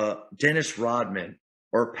Dennis Rodman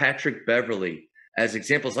or Patrick Beverly as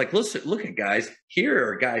examples. Like, listen, look at guys. Here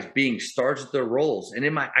are guys being stars at their roles.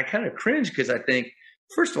 And I kind of cringe, because I think,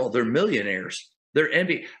 first of all, they're millionaires. They're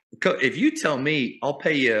NBA. If you tell me I'll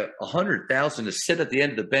pay you $100,000 to sit at the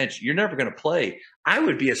end of the bench, you're never going to play. I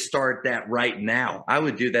would be a star at that right now. I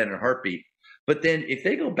would do that in a heartbeat. But then if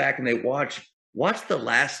they go back and they watch The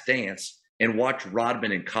Last Dance and watch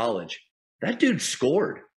Rodman in college, that dude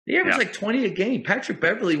scored. He averaged like 20 a game. Patrick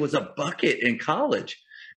Beverly was a bucket in college.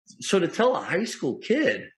 So to tell a high school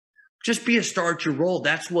kid, just be a star at your role,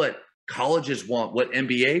 that's what colleges want, what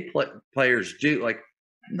NBA players do. Like,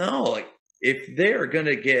 no, like, if they're going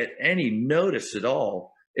to get any notice at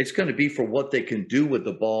all, it's going to be for what they can do with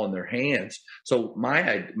the ball in their hands. So my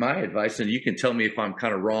advice, and you can tell me if I'm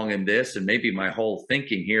kind of wrong in this, and maybe my whole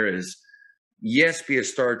thinking here is, yes, be a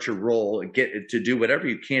star at your role and get to do whatever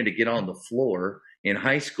you can to get on the floor in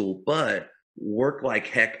high school, but work like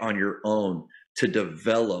heck on your own to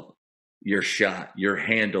develop your shot, your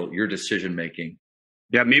handle, your decision making.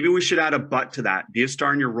 Yeah, maybe we should add a but to that. Be a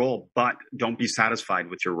star in your role, but don't be satisfied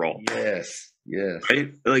with your role. Yes.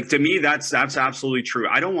 Right? Like, to me, that's absolutely true.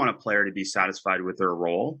 I don't want a player to be satisfied with their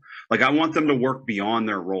role. Like, I want them to work beyond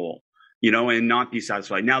their role, and not be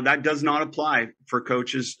satisfied. Now, that does not apply for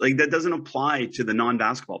coaches. Like, that doesn't apply to the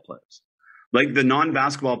non-basketball players. Like, the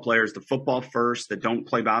non-basketball players, the football first, that don't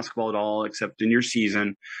play basketball at all except in your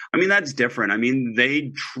season. I mean, that's different. I mean,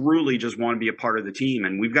 they truly just want to be a part of the team,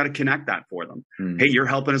 and we've got to connect that for them. Hey, you're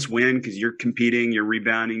helping us win because you're competing, you're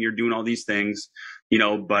rebounding, you're doing all these things,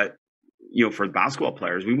 but, for the basketball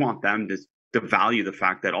players, we want them to value the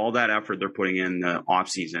fact that all that effort they're putting in the off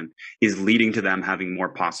season is leading to them having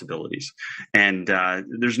more possibilities. And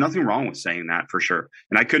there's nothing wrong with saying that, for sure.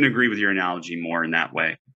 And I couldn't agree with your analogy more in that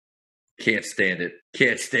way. Can't stand it.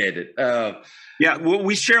 Yeah, well,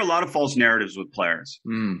 we share a lot of false narratives with players.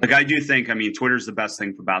 Like, I do think, Twitter's the best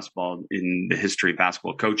thing for basketball in the history of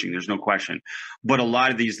basketball coaching. There's no question. But a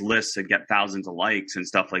lot of these lists that get thousands of likes and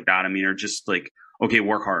stuff like that, are just like, okay,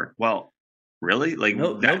 work hard. Well, really? Like,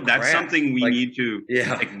 that's something we need to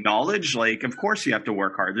acknowledge. Like, of course you have to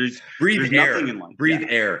work hard. There's nothing in life. Breathe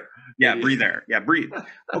air. Yeah, breathe air. Yeah, breathe.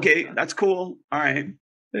 Okay, that's cool. All right.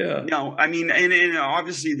 Yeah. And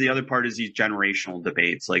obviously the other part is these generational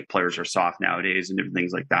debates, like players are soft nowadays and different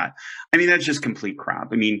things like that. That's just complete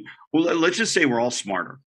crap. Well, let's just say we're all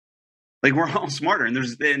smarter. Like, we're all smarter,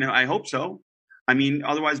 and I hope so.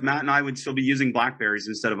 Otherwise Matt and I would still be using BlackBerries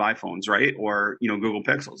instead of iPhones, right? Or, Google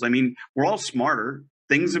Pixels. We're all smarter.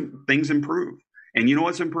 Things improve. And you know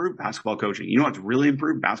what's improved? Basketball coaching. You know what's really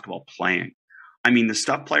improved? Basketball playing. The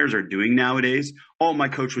stuff players are doing nowadays. Oh, my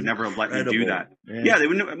coach would never have let me do that. Yeah, they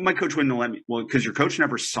wouldn't. My coach wouldn't have let me. Well, because your coach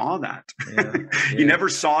never saw that. You never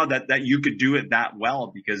saw that you could do it that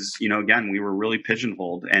well, because again, we were really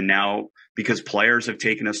pigeonholed. And now, because players have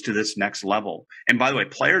taken us to this next level. And by the way,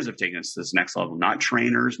 players have taken us to this next level, not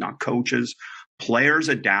trainers, not coaches. Players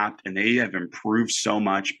adapt, and they have improved so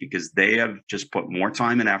much because they have just put more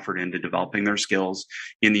time and effort into developing their skills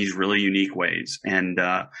in these really unique ways. And,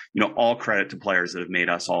 all credit to players that have made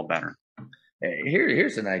us all better.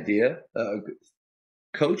 Here's an idea.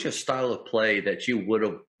 Coach a style of play that you would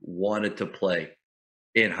have wanted to play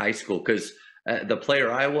in high school. Because the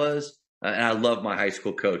player I was, and I love my high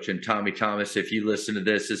school coach, and Tommy Thomas, if you listen to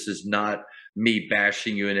this is not me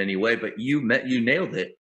bashing you in any way, but you nailed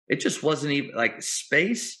it. It just wasn't even like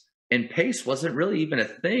space and pace wasn't really even a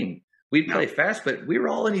thing. We'd play fast, but we were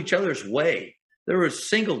all in each other's way. There were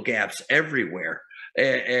single gaps everywhere,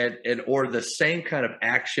 and or the same kind of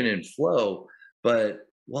action and flow. But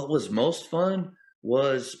what was most fun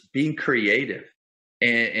was being creative.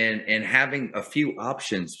 and having a few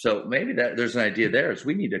options. So maybe that there's an idea there is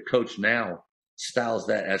we need to coach now styles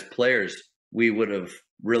that as players we would have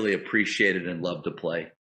really appreciated and loved to play.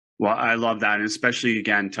 Well, I love that. And especially,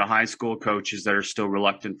 again, to high school coaches that are still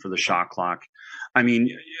reluctant for the shot clock. I mean,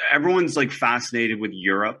 everyone's like fascinated with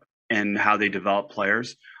Europe and how they develop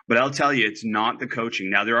players. But I'll tell you, it's not the coaching.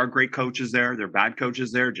 Now, there are great coaches there. There are bad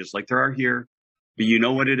coaches there, just like there are here. But you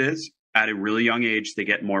know what it is? At a really young age, they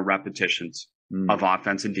get more repetitions of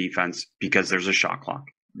offense and defense because there's a shot clock.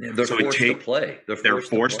 Yeah, they're forced to play. They're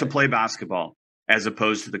forced to play basketball, as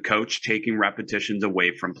opposed to the coach taking repetitions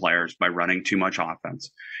away from players by running too much offense.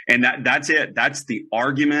 And that's it. That's the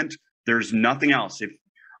argument. There's nothing else. If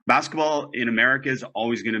basketball in America is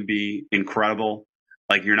always going to be incredible,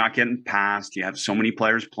 like you're not getting past. You have so many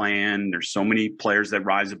players playing. There's so many players that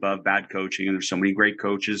rise above bad coaching, and there's so many great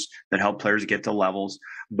coaches that help players get to levels.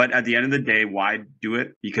 But at the end of the day, why do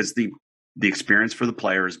it? Because the experience for the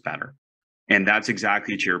player is better. And that's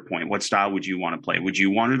exactly to your point. What style would you want to play? Would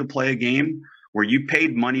you want to play a game where you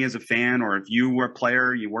paid money as a fan, or if you were a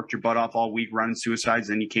player, you worked your butt off all week running suicides,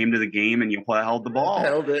 then you came to the game and you held the ball?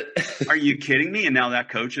 Held it. Are you kidding me? And now that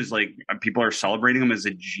coach is like, people are celebrating him as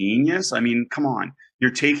a genius. I mean, come on.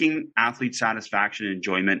 You're taking athlete satisfaction and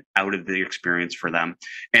enjoyment out of the experience for them.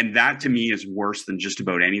 And that to me is worse than just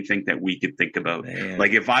about anything that we could think about. Man.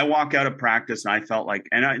 Like if I walk out of practice and I felt like,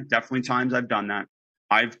 and definitely times I've done that,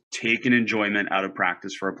 I've taken enjoyment out of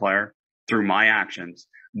practice for a player through my actions.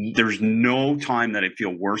 There's no time that I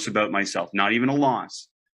feel worse about myself, not even a loss.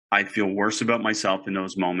 I feel worse about myself in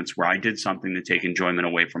those moments where I did something to take enjoyment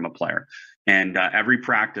away from a player. And every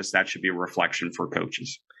practice, that should be a reflection for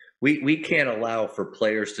coaches. We can't allow for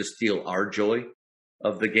players to steal our joy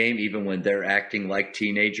of the game, even when they're acting like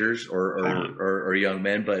teenagers or young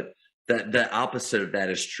men. But the opposite of that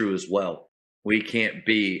is true as well. We can't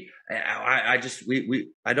be. I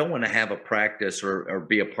don't want to have a practice or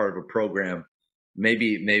be a part of a program.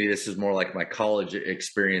 Maybe this is more like my college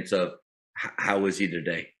experience of how is he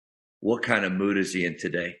today? What kind of mood is he in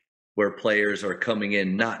today? Where players are coming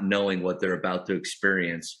in not knowing what they're about to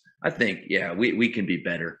experience. I think, we can be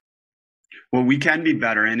better. Well, we can be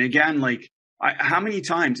better. And again, like how many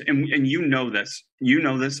times, and you know this,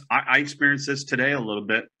 I experienced this today a little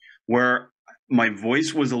bit where my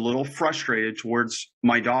voice was a little frustrated towards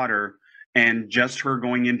my daughter and just her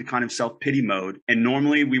going into kind of self-pity mode. And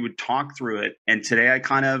normally we would talk through it. And today I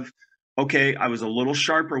I was a little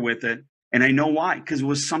sharper with it. And I know why, because it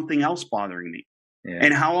was something else bothering me. Yeah.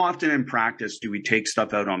 And how often in practice do we take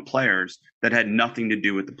stuff out on players that had nothing to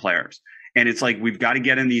do with the players? And it's like, we've got to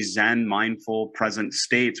get in these Zen, mindful, present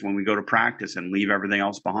states when we go to practice and leave everything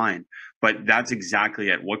else behind. But that's exactly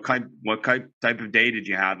it. What type of day did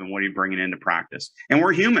you have, and what are you bringing into practice? And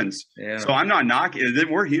we're humans. Yeah. So I'm not knocking.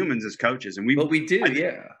 We're humans as coaches. And we do,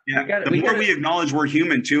 the more we acknowledge we're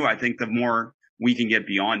human too, I think the more we can get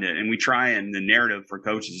beyond it. And we try, and the narrative for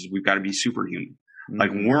coaches is we've got to be superhuman. Mm-hmm.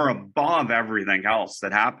 Like we're above everything else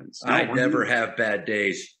that happens. I never have bad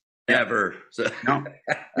days. Ever. So.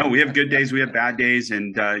 No, we have good days. We have bad days.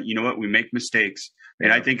 And you know what? We make mistakes.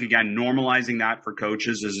 And I think, again, normalizing that for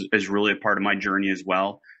coaches is really a part of my journey as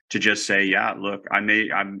well, to just say, look, I've made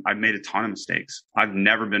a ton of mistakes. I've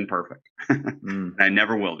never been perfect. I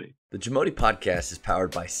never will be. The Jamodi podcast is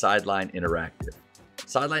powered by Sideline Interactive.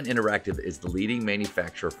 Sideline Interactive is the leading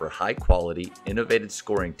manufacturer for high-quality, innovative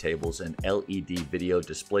scoring tables and LED video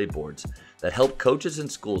display boards that help coaches and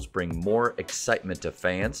schools bring more excitement to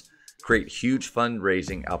fans, create huge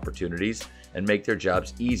fundraising opportunities, and make their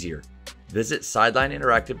jobs easier. Visit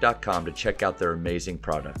sidelineinteractive.com to check out their amazing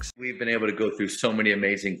products. We've been able to go through so many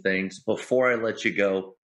amazing things. Before I let you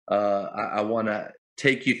go, I want to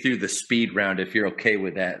take you through the speed round, if you're okay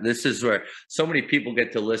with that. This is where so many people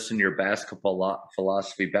get to listen to your basketball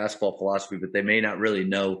philosophy, but they may not really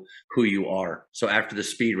know who you are. So after the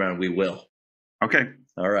speed round, we will. Okay.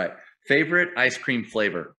 All right. Favorite ice cream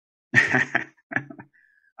flavor?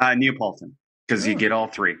 Neapolitan, because you get all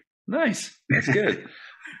three. Nice. That's good.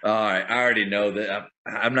 All right. I already know that.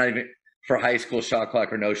 I'm not even for high school shot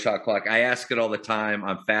clock or no shot clock. I ask it all the time.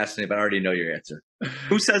 I'm fascinated, but I already know your answer.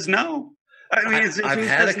 Who says no? I mean, I've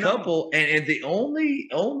had a couple, and the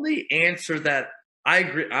only answer that I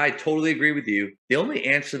agree, I totally agree with you. The only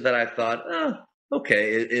answer that I thought,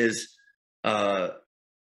 okay, is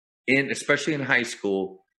especially in high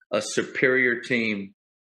school, a superior team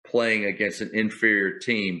playing against an inferior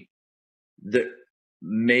team, that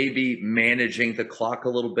maybe managing the clock a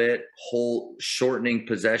little bit, shortening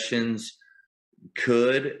possessions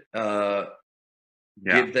could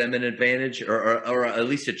give them an advantage or at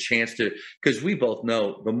least a chance to, because we both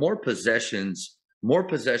know the more possessions more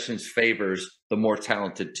possessions favors the more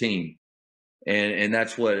talented team. And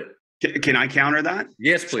that's what. Can I counter that?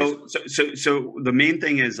 Yes, please. So the main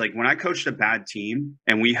thing is, like, when I coached a bad team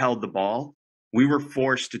and we held the ball, we were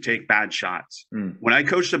forced to take bad shots. When I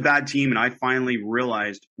coached a bad team and I finally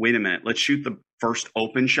realized, wait a minute, let's shoot the first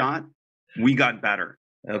open shot, we got better.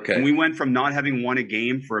 Okay. And we went from not having won a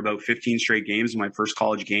game for about 15 straight games in my first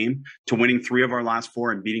college game to winning 3 of our last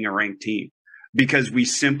 4 and beating a ranked team, because we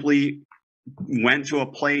simply went to a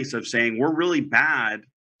place of saying, we're really bad,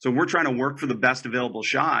 so we're trying to work for the best available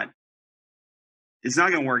shot. It's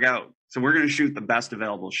not going to work out. So we're going to shoot the best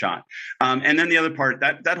available shot. And then the other part,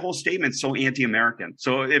 that whole statement's so anti-American.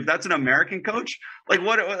 So if that's an American coach, like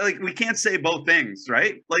we can't say both things,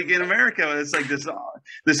 right? Like in America, it's like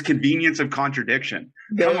this convenience of contradiction.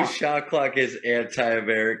 No shot clock is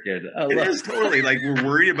anti-American. It is totally. Like, we're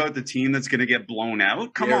worried about the team that's going to get blown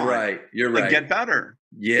out. Come on. You're right. Get better.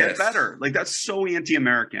 Yes. Get better. Like, that's so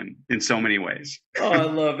anti-American in so many ways. Oh, I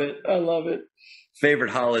love it.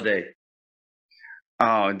 Favorite holiday?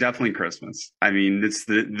 Oh, definitely Christmas. I mean, it's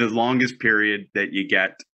the longest period that you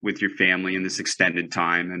get with your family in this extended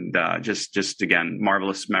time. And just again,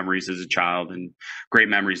 marvelous memories as a child and great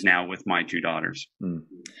memories now with my 2 daughters.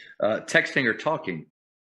 Texting or talking?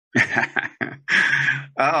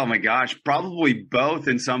 Oh my gosh, probably both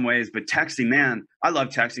in some ways, but texting, man, I love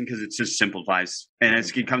texting because it just simplifies. And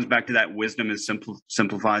it comes back to that wisdom is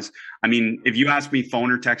simplifies. I mean, if you ask me phone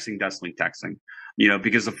or texting, definitely texting.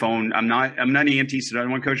 Because the phone, I'm not anti, so I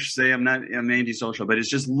don't want coaches to say I'm anti-social, but it's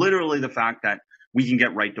just literally the fact that we can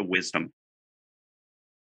get right to wisdom.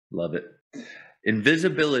 Love it.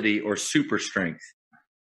 Invisibility or super strength?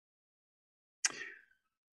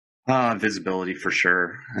 Visibility for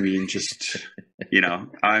sure. I mean, just,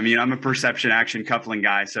 I'm a perception action coupling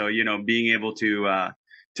guy. So, being able to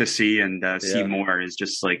see and see more is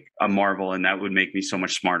just like a marvel. And that would make me so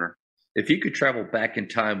much smarter. If you could travel back in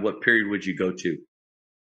time, what period would you go to?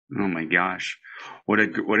 Oh my gosh. What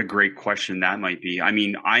a great question that might be. I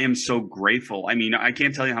mean, I am so grateful. I mean, I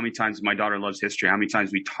can't tell you how many times my daughter loves history, how many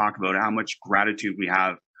times we talk about how much gratitude we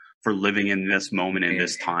have for living in this moment in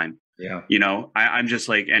this time. Yeah. I'm just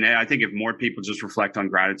like, and I think if more people just reflect on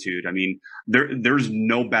gratitude, I mean, there's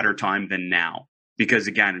no better time than now. Because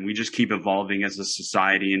again, we just keep evolving as a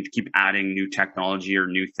society and keep adding new technology or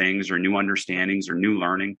new things or new understandings or new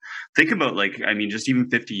learning. Think about just even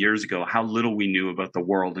 50 years ago, how little we knew about the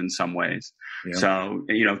world in some ways. Yeah. So,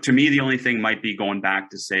 to me, the only thing might be going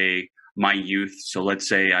back to, say, my youth. So let's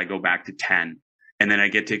say I go back to 10 and then I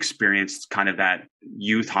get to experience kind of that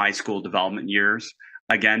youth high school development years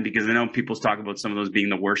again, because I know people talk about some of those being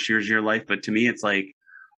the worst years of your life. But to me, it's like,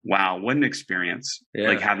 wow, what an experience,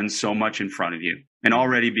 like having so much in front of you and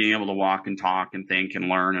already being able to walk and talk and think and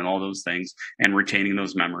learn and all those things and retaining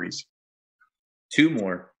those memories. 2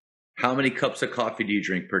 more. How many cups of coffee do you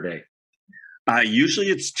drink per day? Usually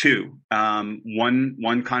it's 2.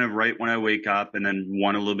 One kind of right when I wake up and then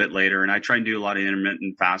one a little bit later. And I try and do a lot of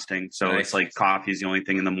intermittent fasting. So It's like coffee is the only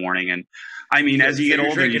thing in the morning. And I mean, as you get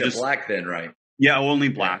older, you just black then, right? Yeah, only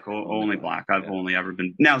black. Only black. I've only ever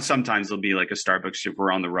been. Now, sometimes there'll be like a Starbucks if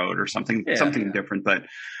we're on the road or something different. But,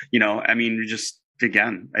 just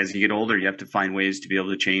again, as you get older, you have to find ways to be able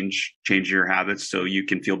to change your habits so you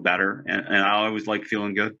can feel better. And I always like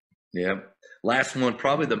feeling good. Yeah. Last one,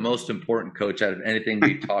 probably the most important, Coach, out of anything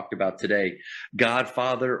we talked about today: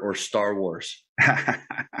 Godfather or Star Wars?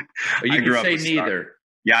 You can say neither.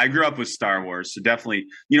 Yeah, I grew up with Star Wars, so definitely,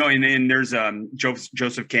 and there's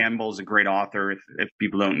Joseph Campbell is a great author. If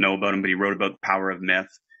people don't know about him, but he wrote about the power of myth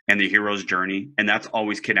and the hero's journey, and that's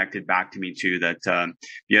always connected back to me too. That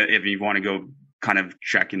if you want to go kind of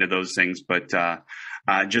check into those things, but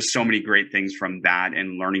just so many great things from that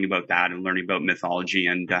and learning about that and learning about mythology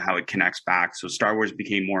and how it connects back. So Star Wars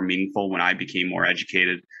became more meaningful when I became more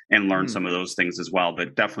educated and learned some of those things as well.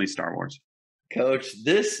 But definitely Star Wars. Coach,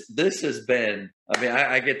 this has been,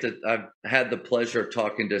 I've had the pleasure of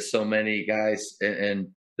talking to so many guys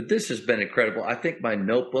but this has been incredible. I think my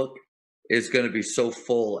notebook is going to be so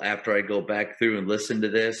full after I go back through and listen to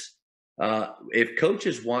this. If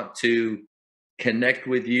coaches want to connect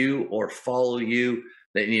with you or follow you,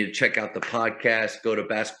 they need to check out the podcast, go to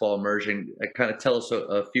Basketball Immersion. Kind of tell us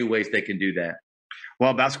a few ways they can do that.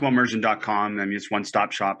 Well, basketballimmersion.com. I mean, it's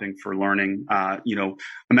one-stop shopping for learning, a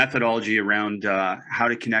methodology around how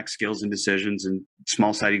to connect skills and decisions and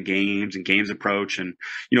small-sided games and games approach. And,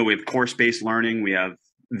 we have course-based learning. We have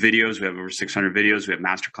videos. We have over 600 videos. We have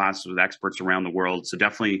master classes with experts around the world. So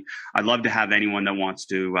definitely, I'd love to have anyone that wants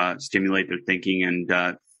to stimulate their thinking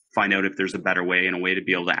and find out if there's a better way and a way to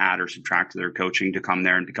be able to add or subtract to their coaching, to come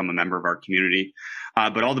there and become a member of our community.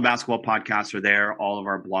 But all the basketball podcasts are there. All of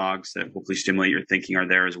our blogs that hopefully stimulate your thinking are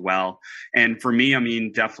there as well. And for me, I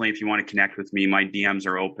mean, definitely if you want to connect with me, my DMs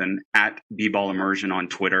are open at B-Ball Immersion on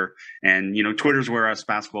Twitter. And, you know, Twitter's where us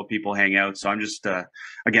basketball people hang out. So I'm just,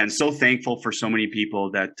 again, so thankful for so many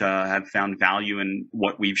people that have found value in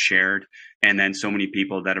what we've shared. And then so many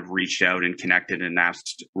people that have reached out and connected and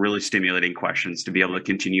asked really stimulating questions to be able to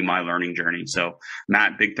continue my learning journey. So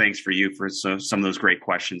Matt, big thanks for you for some of those great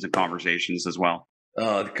questions and conversations as well.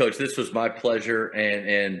 Coach, this was my pleasure.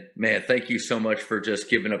 And man, thank you so much for just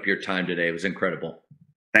giving up your time today. It was incredible.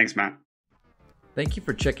 Thanks, Matt. Thank you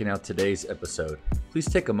for checking out today's episode.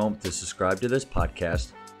 Please take a moment to subscribe to this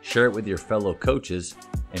podcast, share it with your fellow coaches,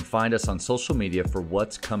 and find us on social media for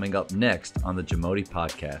what's coming up next on the Jamodi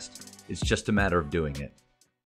podcast. It's just a matter of doing it.